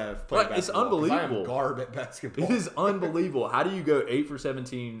I would have played basketball. It's unbelievable. I am garb at basketball. It is unbelievable. How do you go 8 for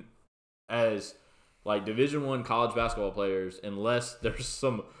 17 as like Division I college basketball players unless there's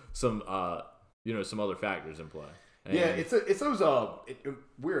some other factors in play? And it's those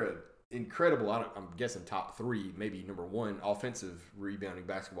we're an incredible. I'm guessing top 3, maybe number 1 offensive rebounding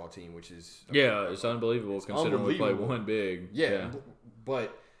basketball team, which is it's unbelievable considering we play 1 big. Yeah.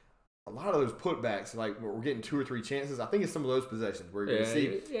 But a lot of those putbacks, like we're getting 2 or 3 chances. I think it's some of those possessions where you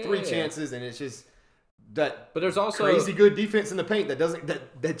see 3 chances, and it's just that. But there's also crazy good defense in the paint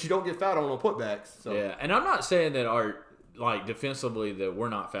that you don't get fouled on putbacks. So. Yeah, and I'm not saying that our like defensively that we're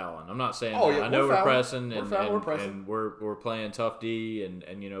not fouling. I'm not saying Oh, that. yeah, I know we're we're fouling. pressing and we're playing tough D and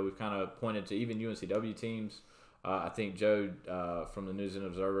we've kind of pointed to even UNCW teams. I think Joe from the News and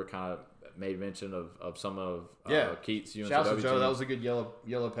Observer kind of made mention of some of Keith's UNCW Shout out to Joe. teams. That was a good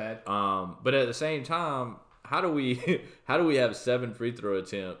yellow pad. But at the same time, how do we have 7 free throw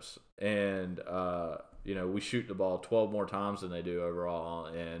attempts and we shoot the ball 12 more times than they do overall,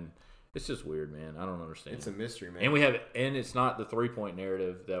 and it's just weird, man. I don't understand. It's a mystery, man. And it's not the 3-point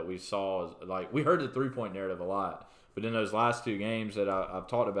narrative that we saw. Like, we heard the 3-point narrative a lot, but in those last 2 games that I've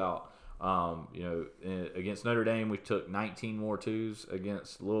talked about, against Notre Dame we took 19 more twos.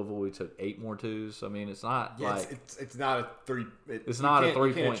 Against Louisville we took 8 more twos. I mean, it's not it's not a 3. It's not a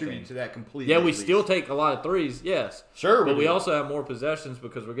 3-point can't attribute thing to that completely. Yeah, we still take a lot of threes. Yes, sure, but we also have more possessions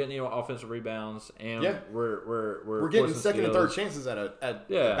because we're getting offensive rebounds and we're getting second and third chances at a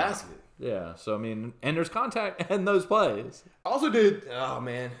basket. Yeah, so I mean, and there's contact in those plays. I also did. Oh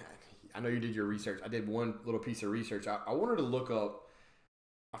man, I know you did your research. I did one little piece of research. I wanted to look up.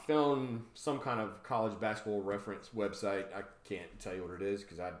 I found some kind of college basketball reference website. I can't tell you what it is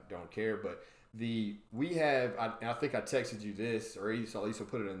because I don't care. But we have. I think I texted you this, or at least I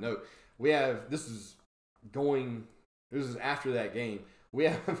put it in a note. We have. This is after that game. We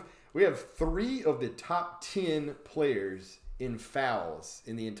have 3 of the top 10 players in fouls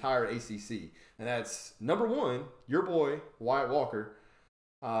in the entire ACC, and that's number 1, your boy Wyatt Walker.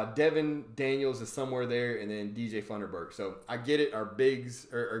 Devin Daniels is somewhere there, and then DJ Funderburk. So I get it. Our bigs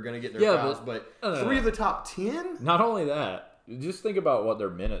are going to get their fouls, but 3 of the top 10? Not only that, just think about what their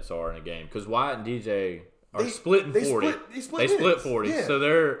minutes are in a game, because Wyatt and DJ are splitting 40. They split 40, yeah. So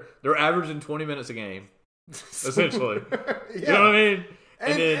they're averaging 20 minutes a game, essentially. Yeah. You know what I mean?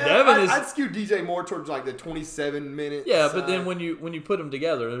 And then Devin I'd skew DJ more towards like the 27 minutes. Yeah, but then when you put them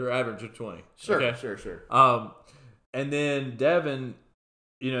together, they're averaging 20. Sure, okay? Sure. And then Devin,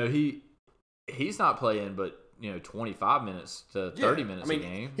 he's not playing but 25 minutes to 30 minutes a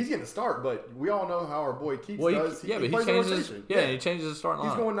game. He's getting a start, but we all know how our boy Keith does. He changes. He changes the starting line.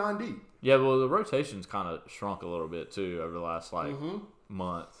 He's going 9 deep. Yeah, well, the rotation's kind of shrunk a little bit too over the last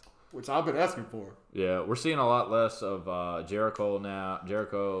month. Which I've been asking for. Yeah, we're seeing a lot less of Jericho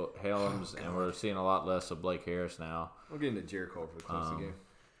Helms, and we're seeing a lot less of Blake Harris now. We'll get into Jericho for the Clemson game.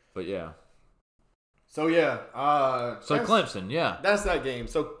 But yeah. So yeah. Clemson, yeah. That's that game.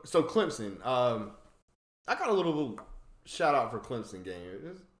 So Clemson. I got a little shout out for Clemson game.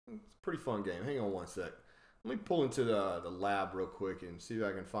 It's a pretty fun game. Hang on one sec. Let me pull into the lab real quick and see if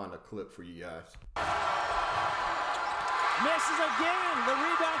I can find a clip for you guys. Misses again. The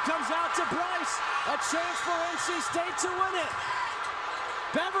rebound comes out to Bryce. A chance for NC State to win it.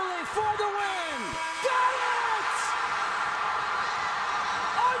 Beverly for the win. Got it!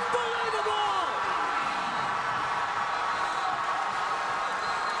 Unbelievable!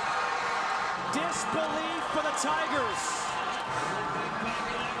 Disbelief for the Tigers.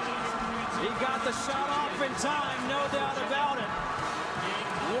 He got the shot off in time, no doubt about it.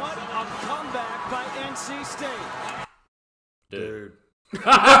 What a comeback by NC State. Dude.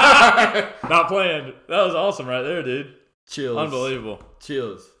 Not playing. That was awesome right there, dude. Chills. Unbelievable.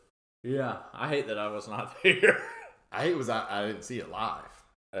 Chills. Yeah. I hate that I was not there. I didn't see it live.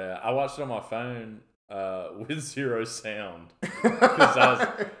 I watched it on my phone with zero sound. Because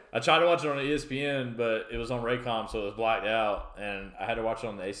I tried to watch it on ESPN, but it was on Raycom, so it was blacked out. And I had to watch it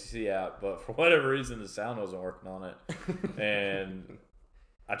on the ACC app, but for whatever reason, the sound wasn't working on it. And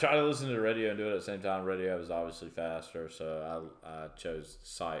I tried to listen to the radio and do it at the same time. Radio was obviously faster, so I chose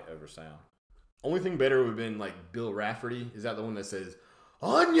sight over sound. Only thing better would have been like Bill Rafferty. Is that the one that says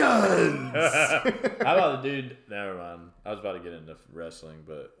onions? How about the dude? Never mind. I was about to get into wrestling,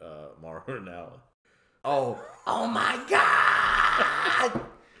 but Mauro Ranallo. Oh my God!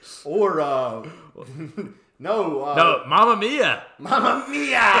 Or no, Mamma Mia. Mamma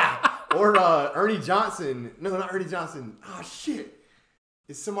Mia. Or Ernie Johnson. No, not Ernie Johnson. Oh shit.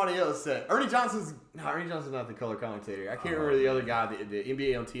 It's somebody else that Ernie Johnson's not the color commentator. I can't remember the other guy, the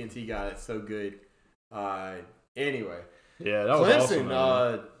NBA on TNT guy that's so good. Anyway. Yeah, that was Clemson,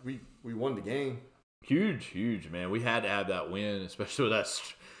 awesome. We won the game. Huge, man. We had to have that win, especially with that.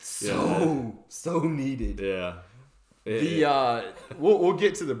 So needed. Yeah. We'll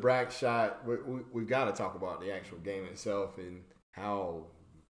get to the Brack shot. We've got to talk about the actual game itself and how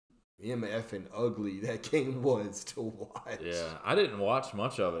MF and ugly that game was to watch. Yeah, I didn't watch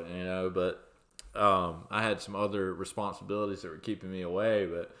much of it, but I had some other responsibilities that were keeping me away,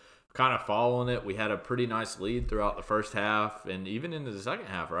 but kind of following it. We had a pretty nice lead throughout the first half and even into the second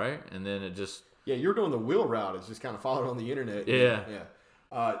half, right? And then it just... Yeah, you're doing the wheel route. It's just kind of following on the internet. Yeah.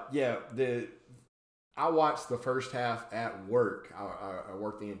 I I watched the first half at work. I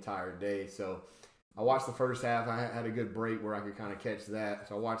worked the entire day, so I watched the first half. I had a good break where I could kind of catch that.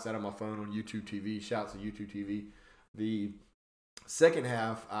 So I watched that on my phone on YouTube TV. Shouts to YouTube TV. The second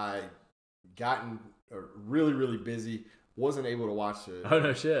half, I gotten really, really busy. Wasn't able to watch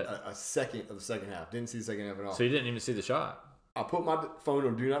a second of the second half. Didn't see the second half at all. So you didn't even see the shot? I put my phone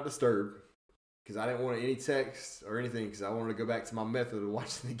on Do Not Disturb because I didn't want any text or anything because I wanted to go back to my method of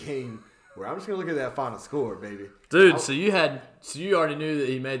watching the game where I'm just going to look at that final score, baby. Dude, so you already knew that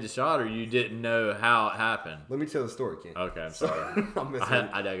he made the shot, or you didn't know how it happened? Let me tell the story, Ken. Okay, I'm sorry.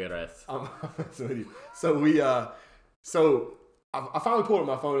 I digress. I'm messing with you. So I finally pulled up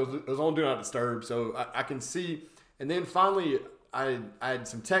my phone. It was on Do Not Disturb, so I can see. And then finally, I had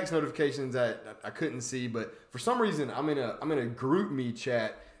some text notifications that I couldn't see, but for some reason, I'm in a group me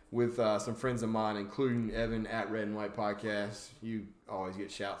chat with some friends of mine, including Evan at Red and White Podcast. You always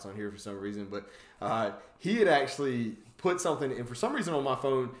get shouts on here for some reason, but he had actually put something, and for some reason on my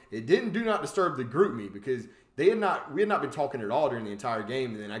phone, it didn't Do Not Disturb the group me because we had not been talking at all during the entire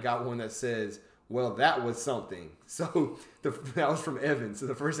game. And then I got one that says, "Well, that was something." So that was from Evan. So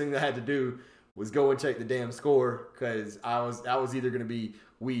the first thing that I had to do was go and check the damn score because I was either going to be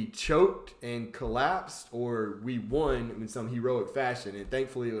we choked and collapsed or we won in some heroic fashion, and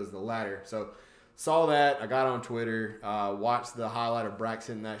thankfully it was the latter. So saw that. I got on Twitter, watched the highlight of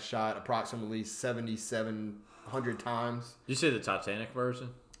Braxton in that shot approximately 7,700 times. Did you see the Titanic version?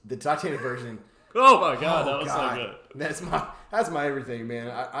 The Titanic version. Oh my God, that was so good. That's my everything, man.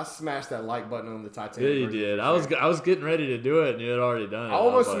 I smashed that like button on the Titanic. Yeah, you did. I was getting ready to do it, and you had already done it. I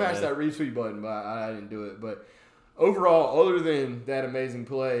almost smashed that retweet button, but I didn't do it. But overall, other than that amazing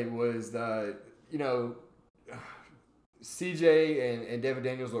play, was CJ and David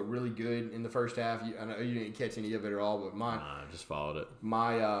Daniels looked really good in the first half. I know you didn't catch any of it at all, but I just followed it.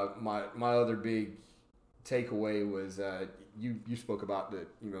 My other big takeaway was you spoke about the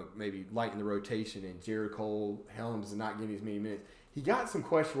maybe lighten the rotation, and Jared Cole Helms not getting as many minutes. He got some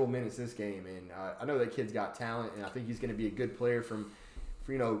questionable minutes this game, and I know that kid's got talent, and I think he's going to be a good player for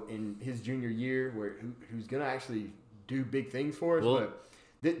in his junior year, who's going to actually do big things for us. Well,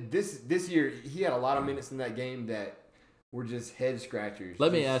 but this year he had a lot of minutes in that game that were just head scratchers.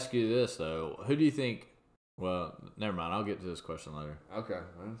 Let me ask you this though: who do you think? Well, never mind. I'll get to this question later. Okay,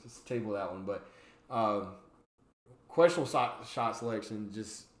 let's just table that one. But questionable shot selection,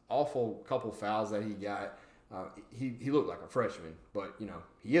 just awful couple fouls that he got. He looked like a freshman, but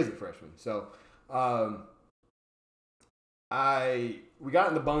he is a freshman. So we got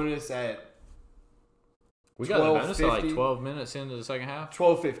in the bonus at. We got the bonus at like 12 minutes into the second half.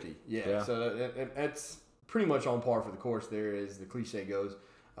 12:50, yeah. So that's pretty much on par for the course there, as the cliche goes.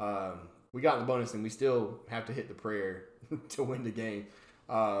 We got in the bonus, and we still have to hit the prayer to win the game.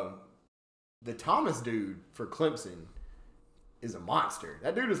 The Thomas dude for Clemson is a monster.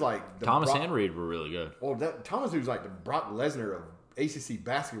 That dude is like the Thomas and Reed were really good. Well, that Thomas dude is like the Brock Lesnar of ACC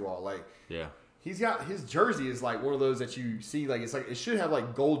basketball. Like, yeah, he's got his jersey is like one of those that you see like it should have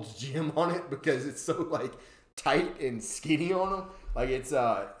like Gold's Gym on it because it's so like tight and skinny on him. Like that's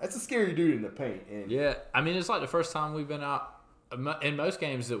a scary dude in the paint. And yeah, I mean it's like the first time we've been out in most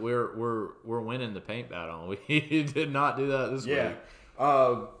games that we're winning the paint battle. We did not do that this week.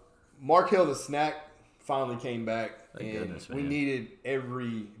 Markel the Snack finally came back, Thank goodness, we needed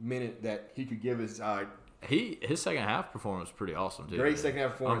every minute that he could give us. His second half performance was pretty awesome too. Great second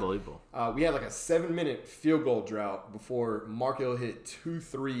half performance. Unbelievable. We had like a 7-minute field goal drought before Markel hit 2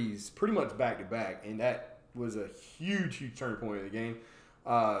 threes pretty much back to back, and that was a huge turning point of the game.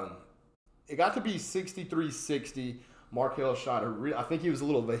 It got to be 63-60. Markel shot I think he was a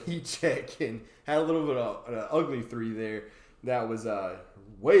little of a heat check and had a little bit of an ugly three there that was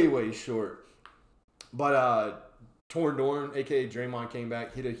way short. But Torn Dorn, a.k.a. Draymond, came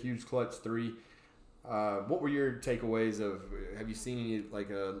back, hit a huge clutch three. What were your takeaways have you seen any,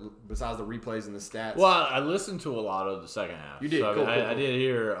 besides the replays and the stats? Well, I listened to a lot of the second half. You did? So cool. I did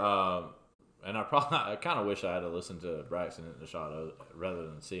hear, and I kind of wish I had to listen to Braxton hit the shot rather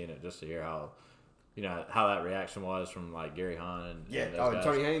than seeing it just to hear how that reaction was from like Gary Hunt and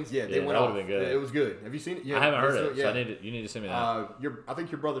Tony Haynes. Yeah, they went off. Been good. It was good. Have you seen it? Yeah, I haven't heard it. So you need to send me that. I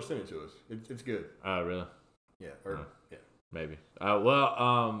think your brother sent it to us. It's good. Oh, really? Yeah. Yeah. Maybe.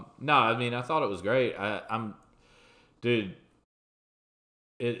 No, I mean, I thought it was great. Dude,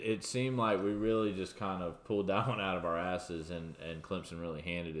 it seemed like we really just kind of pulled that one out of our asses, and Clemson really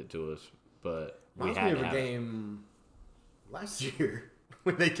handed it to us. But we had to have a game last year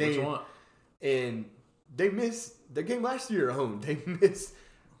when they came. Which one? And they missed the game last year at home. They missed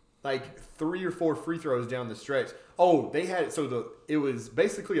like 3 or 4 free throws down the stretch. Oh, they had it was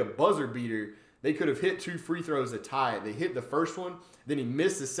basically a buzzer beater They could have hit 2 free throws to tie it. They hit the first one, then he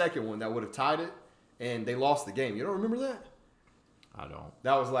missed the second one that would have tied it, and they lost the game. You don't remember that? I don't.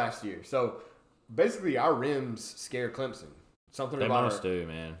 That was last year. So basically, our rims scare Clemson. Something They about must do,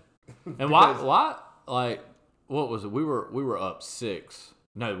 man. And why? Like, what was it? We were up 6.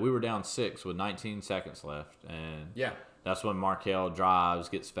 No, we were down 6 with 19 seconds left, and yeah, that's when Markelle drives,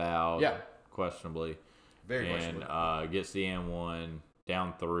 gets fouled, Yeah. questionably, very questionable. and gets the and-1,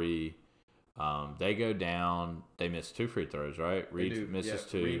 down 3. They go down. They miss 2 free throws, right? Reed misses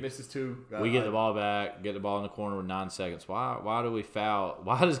 2. Reed misses 2. We get the ball back, get the ball in the corner with 9 seconds. Why do we foul?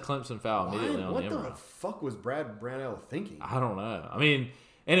 Why does Clemson foul immediately on the What inbound? the fuck was Brad Brownell thinking? I don't know. I mean,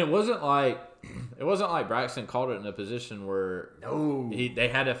 and it wasn't like Braxton called it in a position where they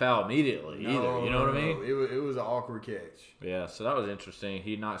had to foul immediately either. You know what I mean? It was an awkward catch. Yeah. So that was interesting.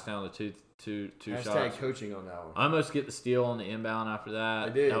 He knocks down the two shots. Hashtag coaching on that one. I almost get the steal on the inbound after that. I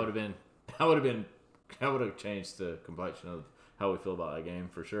did. That would have changed the complexion of how we feel about that game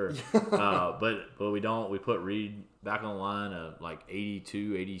for sure. But we don't. We put Reed back on the line of like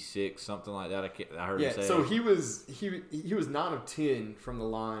 82, 86, something like that. I heard him say. So he was 9 of 10 from the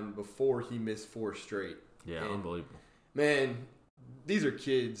line before he missed 4 straight. Yeah, and, unbelievable. Man, these are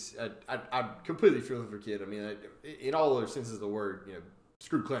kids. I completely feel for the kid. I mean, in all other senses of the word,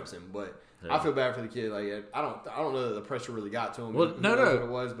 screw Clemson, but. Yeah. I feel bad for the kid. Like I don't know that the pressure really got to him. Well, What it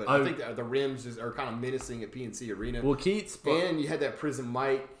was, but I think that the rims just are kind of menacing at PNC Arena. Well, Keats and you had that prison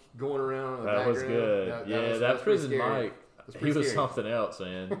Mike going around. In the that was good. That prison Mike. He was something else,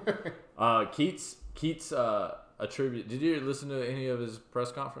 man. Keats attributed. Did you listen to any of his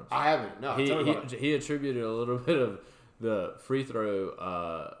press conference? I haven't. No. He attributed a little bit of the free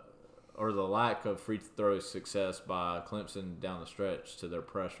throw or the lack of free throw success by Clemson down the stretch to their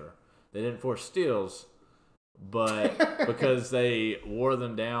pressure. They didn't force steals, but because they wore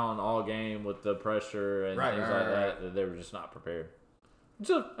them down all game with the pressure and things like that, they were just not prepared.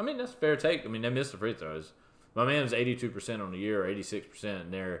 So, I mean, that's a fair take. I mean, they missed the free throws. My man's 82% on the year, 86%,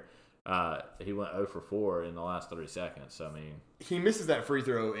 and he went 0 for 4 in the last 30 seconds. So, I mean, he misses that free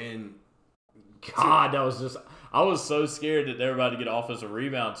throw, and God, that was just. I was so scared that they were about to get offensive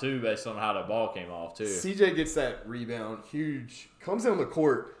rebound too, based on how the ball came off too. CJ gets that rebound, huge, comes down the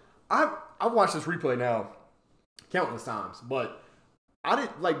court. I've watched this replay now countless times, but I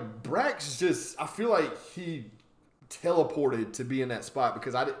didn't like Brax. Just I feel like he teleported to be in that spot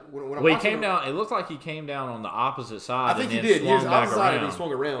because I did when he came down. It looked like he came down on the opposite side. I think he did. He was opposite side and he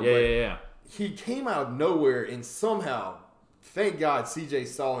swung around. Yeah. He came out of nowhere and somehow, thank God, CJ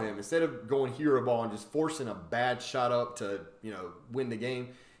saw him. Instead of going hero ball and just forcing a bad shot up to win the game,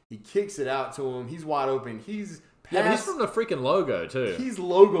 he kicks it out to him. He's wide open. He's from the freaking logo, too. He's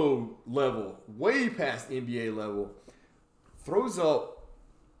logo level, way past NBA level. Throws up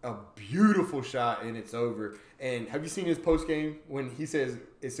a beautiful shot, and it's over. And have you seen his post game when he says,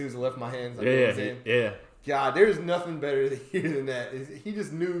 as soon as I left my hands, I was in? Yeah. God, there's nothing better than that. He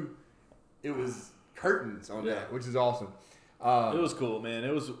just knew it was curtains on that, which is awesome. It was cool, man.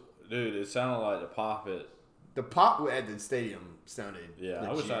 It sounded like the pop at the stadium sounded legit.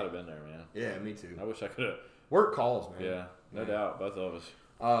 I wish I'd have been there, man. Yeah, me too. I wish I could have. Work calls, man. Yeah, no doubt. Both of us.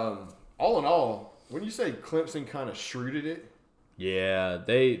 All in all, when you say Clemson kind of shrewded it. Yeah,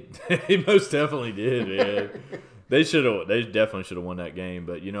 they most definitely did, man. They definitely should have won that game.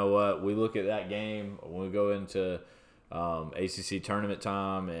 But you know what? We look at that game when we go into ACC tournament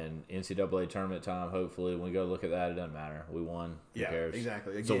time and NCAA tournament time. Hopefully, when we go look at that, it doesn't matter. We won. Who cares?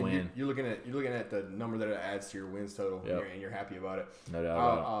 Exactly. It's a win. You're looking at the number that it adds to your wins total, and you're happy about it. No doubt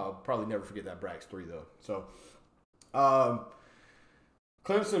about it. I'll probably never forget that Brax 3 though. So,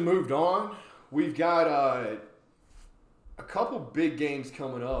 Clemson moved on. We've got a couple big games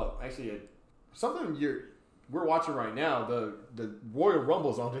coming up. Actually, something we're watching right now. The Royal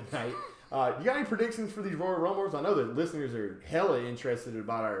Rumble's on tonight. You got any predictions for these Royal Rumbles? I know that listeners are hella interested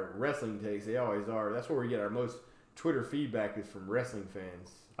about our wrestling takes. They always are. That's where we get our most Twitter feedback is from wrestling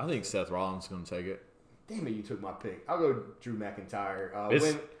fans. I think Seth Rollins is going to take it. Damn it, you took my pick. I'll go Drew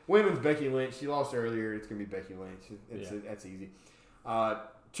McIntyre. Women's Becky Lynch. She lost earlier. It's going to be Becky Lynch. That's easy.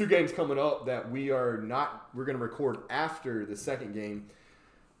 2 games coming up that we're going to record after the second game.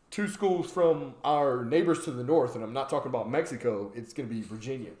 2 schools from our neighbors to the north, and I'm not talking about Mexico. It's going to be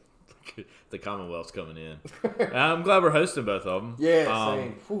Virginia. The Commonwealth's coming in. I'm glad we're hosting both of them. Yeah,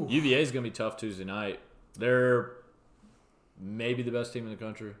 same. UVA is going to be tough Tuesday night. They're maybe the best team in the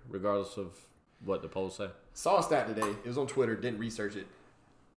country, regardless of what the polls say. Saw a stat today. It was on Twitter. Didn't research it.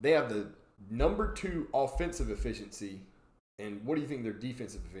 They have the number 2 offensive efficiency. And what do you think their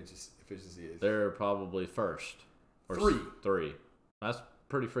defensive efficiency is? They're probably first. Or 3. 3. That's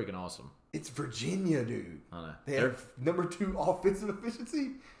pretty freaking awesome. It's Virginia, dude. I know. They have number 2 offensive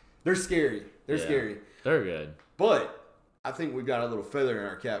efficiency. They're scary. They're scary. They're good. But I think we've got a little feather in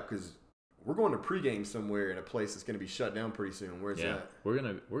our cap because we're going to pregame somewhere in a place that's going to be shut down pretty soon. Where's that? We're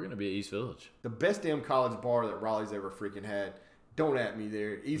gonna be at East Village. The best damn college bar that Raleigh's ever freaking had. Don't at me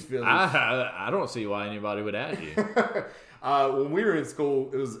there. East Village. I don't see why anybody would at you. When we were in school,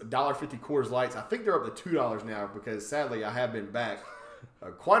 it was $1.50 Coors Lights. I think they're up to $2 now because sadly I have been back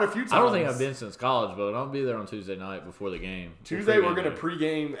quite a few times. I don't think I've been since college, but I'll be there on Tuesday night before the game. Tuesday we're going to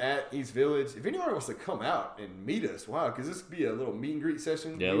pregame at East Village. If anybody wants to come out and meet us, wow, because this could be a little meet and greet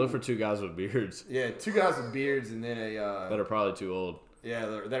session. Yeah, look for 2 guys with beards. Yeah, 2 guys with beards and then that are probably too old. Yeah,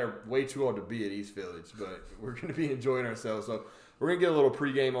 that are way too old to be at East Village, but we're going to be enjoying ourselves. So we're going to get a little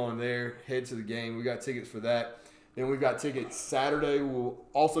pregame on there, head to the game. We got tickets for that. Then we've got tickets Saturday. We'll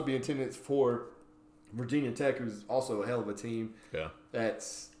also be in attendance for Virginia Tech, who's also a hell of a team. Yeah.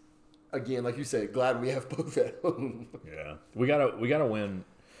 That's, again, like you said, glad we have both at home. Yeah. We gotta win.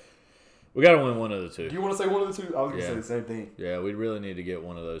 We gotta win one of the 2. Do you want to say one of the 2? I was going to say the same thing. Yeah, we really need to get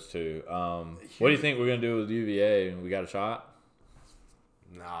one of those 2. What do you think we're gonna do with UVA? We got a shot?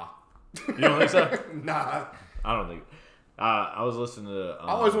 Nah. You don't think so? Nah. I don't think. I was listening to.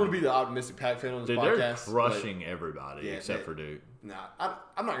 I always want to be the optimistic Pac fan on this podcast. They're crushing everybody except for Duke. Nah, I'm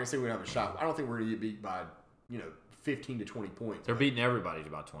not going to say we're going to have a shot. I don't think we're going to get beat by, 15 to 20 points. They're beating everybody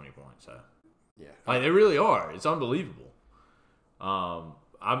by 20 points. So. Yeah. Like, they really are. It's unbelievable.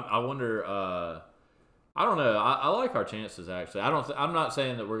 I wonder. I don't know. I like our chances, actually. I'm not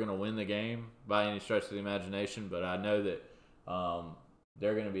saying that we're going to win the game by any stretch of the imagination, but I know that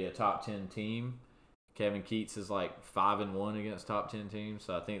they're going to be a top 10 team. Kevin Keats is like 5-1 against top 10 teams,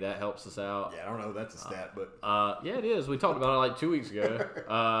 so I think that helps us out. Yeah, I don't know if that's a stat, but yeah, it is. We talked about it like 2 weeks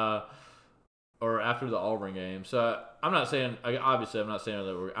ago, or after the Auburn game. So I'm not saying, obviously, I'm not saying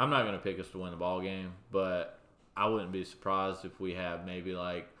that I'm not going to pick us to win the ball game, but I wouldn't be surprised if we have maybe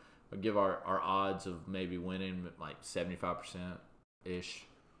like give our odds of maybe winning like 75% ish.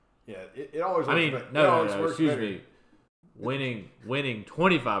 Yeah, it always. I mean, no, excuse me. Winning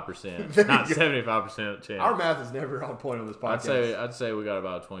 25%, not 75% chance. Our math is never on point on this podcast. I'd say we got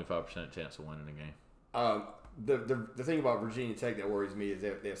about a 25% chance of winning the game. The thing about Virginia Tech that worries me is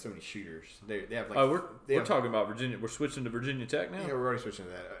they have so many shooters. They have like. We're talking about Virginia. We're switching to Virginia Tech now. Yeah, we're already switching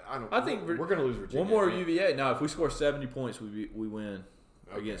to that. I think we're going to lose Virginia. One more UVA. Now, if we score 70 points, we win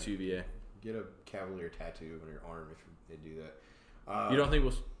against UVA. Get a Cavalier tattoo on your arm if they do that. You don't think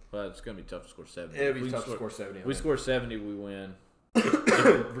we'll? Well, it's going to be tough to score 70. It'll be tough to score 70. If we score 70, we win.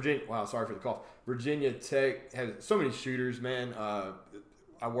 Virginia. Wow, sorry for the cough. Virginia Tech has so many shooters, man.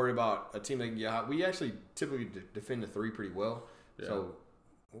 I worry about a team that can get hot. We actually typically defend the 3 pretty well, so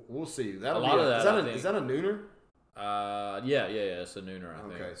we'll see. Is that a nooner? Yeah, it's a nooner. I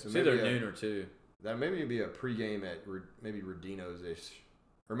think. Okay, so it's either noon or 2. That maybe be a pregame at maybe Rodino's ish.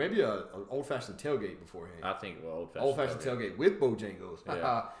 Or maybe an old-fashioned tailgate beforehand. I think old-fashioned tailgate with Bojangles.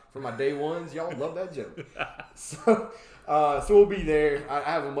 Yeah. For my day ones, y'all love that joke. So we'll be there. I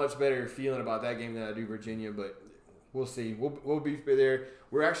have a much better feeling about that game than I do Virginia, but we'll see. We'll be there.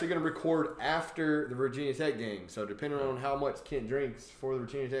 We're actually going to record after the Virginia Tech game. So depending on how much Kent drinks for the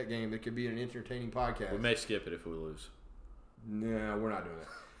Virginia Tech game, it could be an entertaining podcast. We may skip it if we lose. No, we're not doing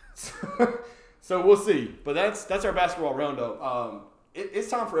that. So we'll see. But that's our basketball roundup. It's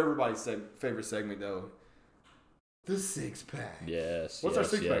time for everybody's favorite segment, though. The 6-pack. Yes. What's our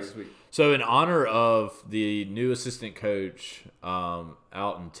 6-pack this week? So, in honor of the new assistant coach out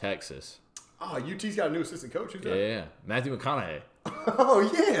in Texas. Oh, UT's got a new assistant coach. Who's that? Yeah, Matthew McConaughey. Oh,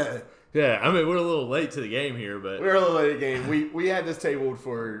 yeah. Yeah, I mean, we're a little late to the game here, but we're a little late to the game. We had this tabled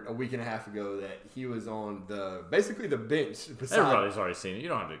for a week and a half ago that he was on basically the bench. Everybody's already seen it. You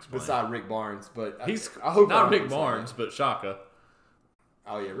don't have to explain. Beside Rick Barnes, but I hope not Rick Barnes, but Shaka.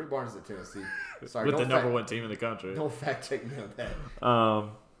 Oh yeah, Rick Barnes is at Tennessee. Sorry, with the number 1 team in the country. Don't fact check me on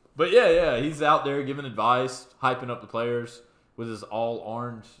that. But yeah, he's out there giving advice, hyping up the players with his all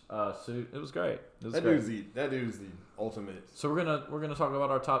orange suit. It was great. That dude's the ultimate. So we're gonna talk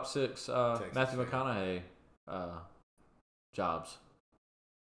about our top 6 Matthew McConaughey jobs.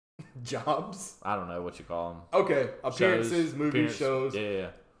 Jobs? I don't know what you call them. Okay, appearances, movies, shows. Yeah.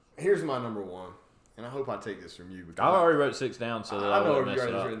 Here's my number 1. And I hope I take this from you. I already wrote 6 down, so that I know you already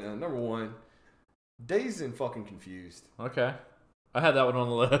written down. Number 1, Dazed and Fucking Confused. Okay, I had that one on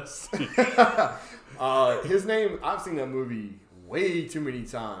the list. His name, I've seen that movie way too many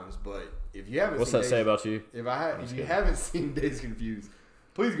times, but if you haven't, what's that say about you? If you haven't seen Dazed and Confused,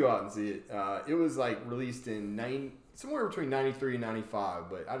 please go out and see it. It was like released in somewhere between 93 and 95,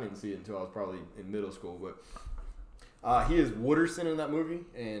 but I didn't see it until I was probably in middle school. But He is Wooderson in that movie,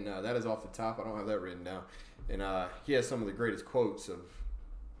 and that is off the top. I don't have that written down. And he has some of the greatest quotes of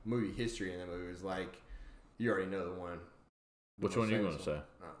movie history in that movie. It's like, you already know the one. Which one are you going to say?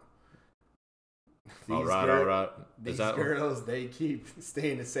 All right. These girls, they keep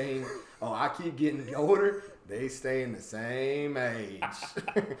staying the same. Oh, I keep getting older. They stay in the same age.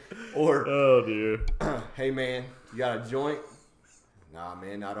 Or, oh, dear. Hey, man, you got a joint? Nah,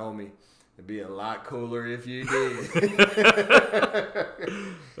 man, not on me. It'd be a lot cooler if you did.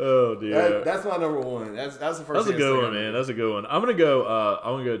 Oh, dear. That's my number one. That's the first. That's a good one, man. That's a good one. I'm gonna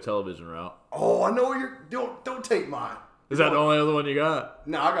go television route. Oh, I know you're. Don't take mine. Is that the only other one you got?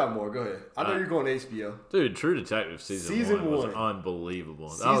 No, I got more. Go ahead. I know you're going to HBO. Dude, True Detective season one was unbelievable.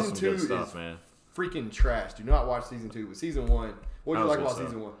 That was some good stuff, man. Freaking trash. Do not watch season 2. But season 1, what did you like about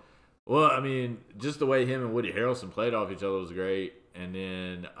season 1? Well, I mean, just the way him and Woody Harrelson played off each other was great. And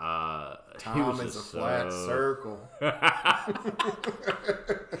then Time is a flat circle. Yeah,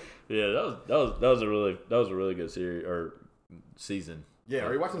 that was a really good series or season. Yeah,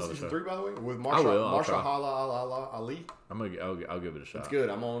 are you watching season 3 by the way with Mahershala Ali? I'll give it a shot. It's good.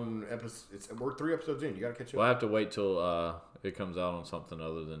 I'm on episode. We're 3 episodes in. You gotta catch up. Well, I have to wait till it comes out on something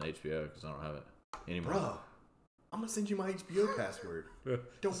other than HBO because I don't have it anymore. Bruh, I'm gonna send you my HBO password.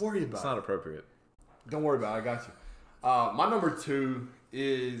 Don't worry about it. It's not appropriate. Don't worry about it. I got you. My number 2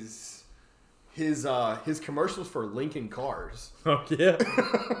 is his commercials for Lincoln cars. Oh yeah,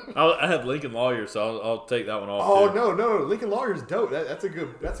 I had Lincoln Lawyer, so I'll take that one off. Oh too. no, Lincoln Lawyer is dope. That's a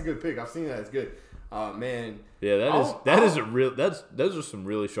good pick. I've seen that. It's good. Man. Yeah, those are some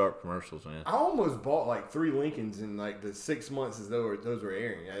really sharp commercials, man. I almost bought like 3 Lincolns in like the 6 months as those were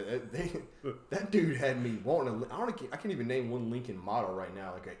airing. That dude had me wanting I can't even name one Lincoln model right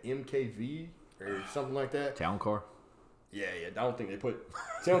now, like a MKV or something like that. Town car. Yeah. I don't think they put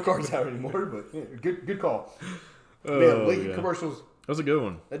town cars out anymore, but yeah, good call. Oh, Lincoln commercials. That's a good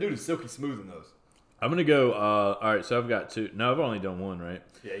one. That dude is silky smooth in those. I'm gonna go. All right, so I've got 2. No, I've only done 1, right?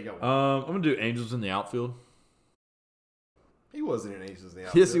 Yeah, you got one. I'm gonna do Angels in the Outfield. He wasn't an Angels in the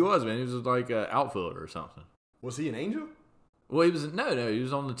Outfield. Yes, he was, man. He was like an outfielder or something. Was he an Angel? Well, he was no. He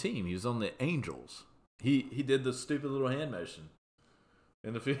was on the team. He was on the Angels. He did the stupid little hand motion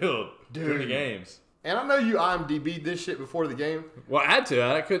in the field during the games. And I know you IMDb'd this shit before the game. Well, I had to.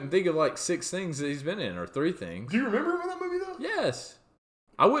 I couldn't think of like 6 things that he's been in or 3 things. Do you remember him in that movie though? Yes.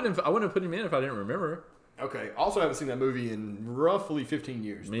 I wouldn't have put him in if I didn't remember. Okay. Also, haven't seen that movie in roughly 15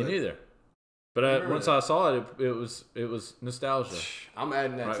 years. Me neither. But once I saw it, it was nostalgia. I'm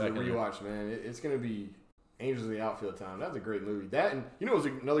adding that to the rewatch, man. It's gonna be Angels in the Outfield time. That's a great movie. That and it was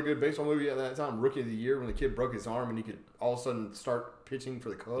another good baseball movie at that time. Rookie of the Year when the kid broke his arm and he could all of a sudden start pitching for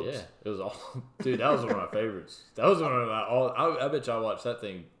the Cubs. Yeah, it was all. Dude, that was one of my favorites. That was one of my I bet you I watched that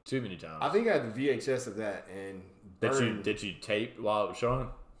thing too many times. I think I had the VHS of that and. Did you tape while it was showing?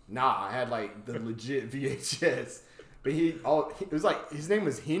 Nah, I had like the legit VHS. But it was like his name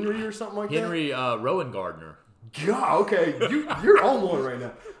was Henry or something like Henry Rowan Gardner. God, okay, you're on one right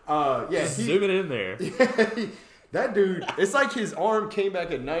now. Yeah, zoom it in there. Yeah, that dude, it's like his arm came back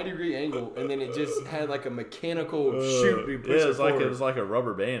at 90-degree angle, and then it just had like a mechanical shoot. Yeah, it was like a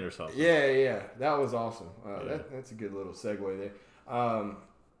rubber band or something. Yeah, that was awesome. That's a good little segue there.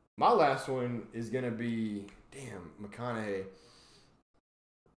 My last one is gonna be McConaughey.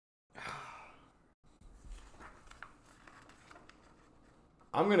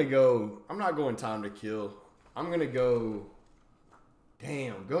 I'm not going Time to Kill. I'm going to go.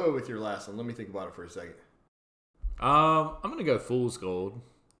 Go with your last one. Let me think about it for a second. I'm going to go Fool's Gold.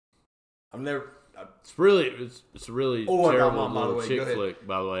 It's a really terrible little chick flick,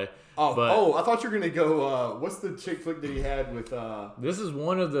 by the way. I thought you were going to go, what's the chick flick that he had with... This is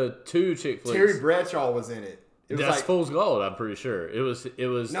one of the 2 chick flicks. Terry Bradshaw was in it. That's Fool's Gold, I'm pretty sure. It was.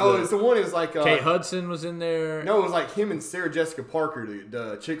 No, it's the one. It was like Kate Hudson was in there. No, it was like him and Sarah Jessica Parker,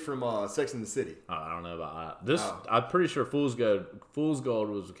 the chick from Sex and the City. I don't know about that. I'm pretty sure Fool's Gold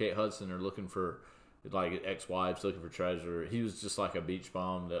was Kate Hudson. They're looking for like ex-wives looking for treasure. He was just like a beach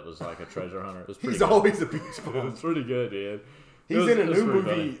bum that was like a treasure hunter. It was pretty. He's always a beach bum. It's pretty good, dude. He's in a new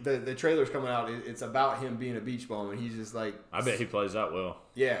movie. The trailer's coming out. It's about him being a beach bum, and he's just like. I bet he plays that well.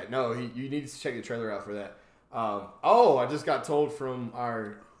 Yeah, no, you need to check the trailer out for that. I just got told from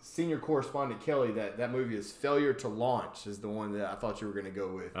our senior correspondent Kelly that movie is Failure to Launch is the one that I thought you were going to go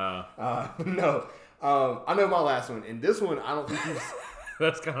with. No, I know my last one, and this one I don't think you've.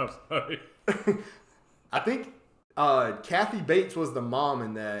 That's kind of funny. I think Kathy Bates was the mom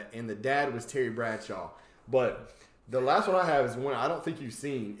in that, and the dad was Terry Bradshaw. But the last one I have is one I don't think you've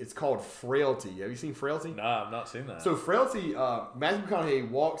seen. It's called Frailty. Have you seen Frailty? Nah, I've not seen that. So Frailty, Matthew McConaughey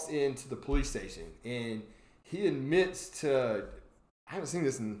walks into the police station, and he admits to, I haven't seen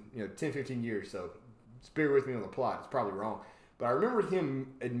this in 10, 15 years, so just bear with me on the plot. It's probably wrong. But I remember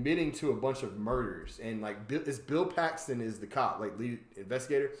him admitting to a bunch of murders. And, like, Bill Paxton is the cop, like, lead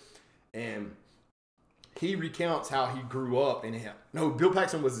investigator. And he recounts how he grew up. No, Bill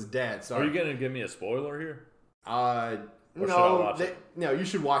Paxton was his dad. Sorry. Are you going to give me a spoiler here? No, you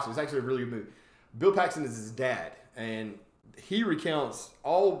should watch it. It's actually a really good movie. Bill Paxton is his dad. And he recounts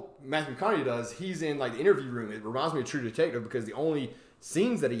all Matthew McConaughey does. He's in, like, the interview room. It reminds me of True Detective because the only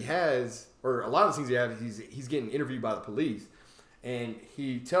scenes that he has, or a lot of the scenes he has, he's getting interviewed by the police. And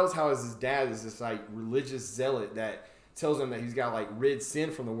he tells how his dad is this, like, religious zealot that tells him that he's got, like, rid sin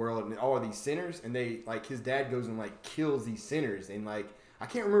from the world and all of these sinners. And they, like, his dad goes and, like, kills these sinners. And, like, I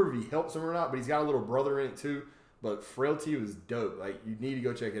can't remember if he helps them or not, but he's got a little brother in it too. But Frailty was dope. Like, you need to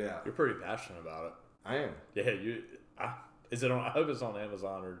go check it out. You're pretty passionate about it. I am. Yeah, is it on? I hope it's on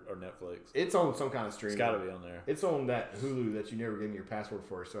Amazon or Netflix. It's on some kind of stream. It's got to be on there. It's on that Hulu that you never gave me your password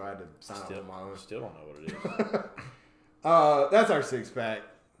for, so I had to sign up on my own. Still don't know what it is. That's our 6-pack.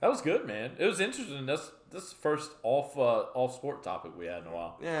 That was good, man. It was interesting. That's the first off sport topic we had in a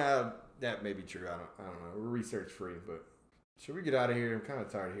while. Yeah, that may be true. I don't know. We're research free, but should we get out of here? I'm kind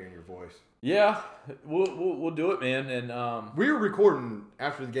of tired of hearing your voice. Yeah, we'll do it, man. And we were recording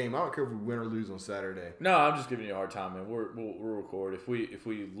after the game. I don't care if we win or lose on Saturday. No, I'm just giving you a hard time, man. We'll record. If we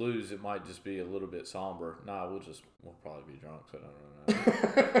lose, it might just be a little bit somber. Nah, we'll probably be drunk. So no.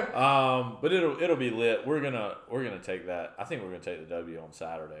 But it'll be lit. We're gonna take that. I think we're gonna take the W on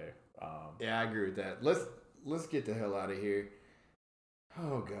Saturday. Yeah, I agree with that. Let's get the hell out of here.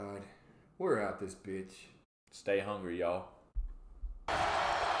 Oh God, we're out this bitch. Stay hungry, y'all.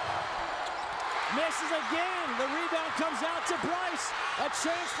 Misses again. The rebound comes out to Bryce. A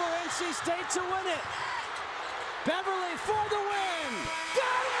chance for NC State to win it. Beverly for the win.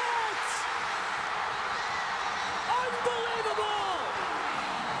 Got it! Unbelievable!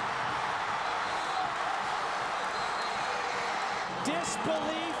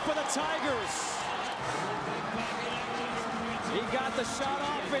 Disbelief for the Tigers. He got the shot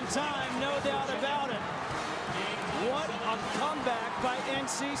off in time, no doubt about it. What a comeback by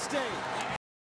NC State.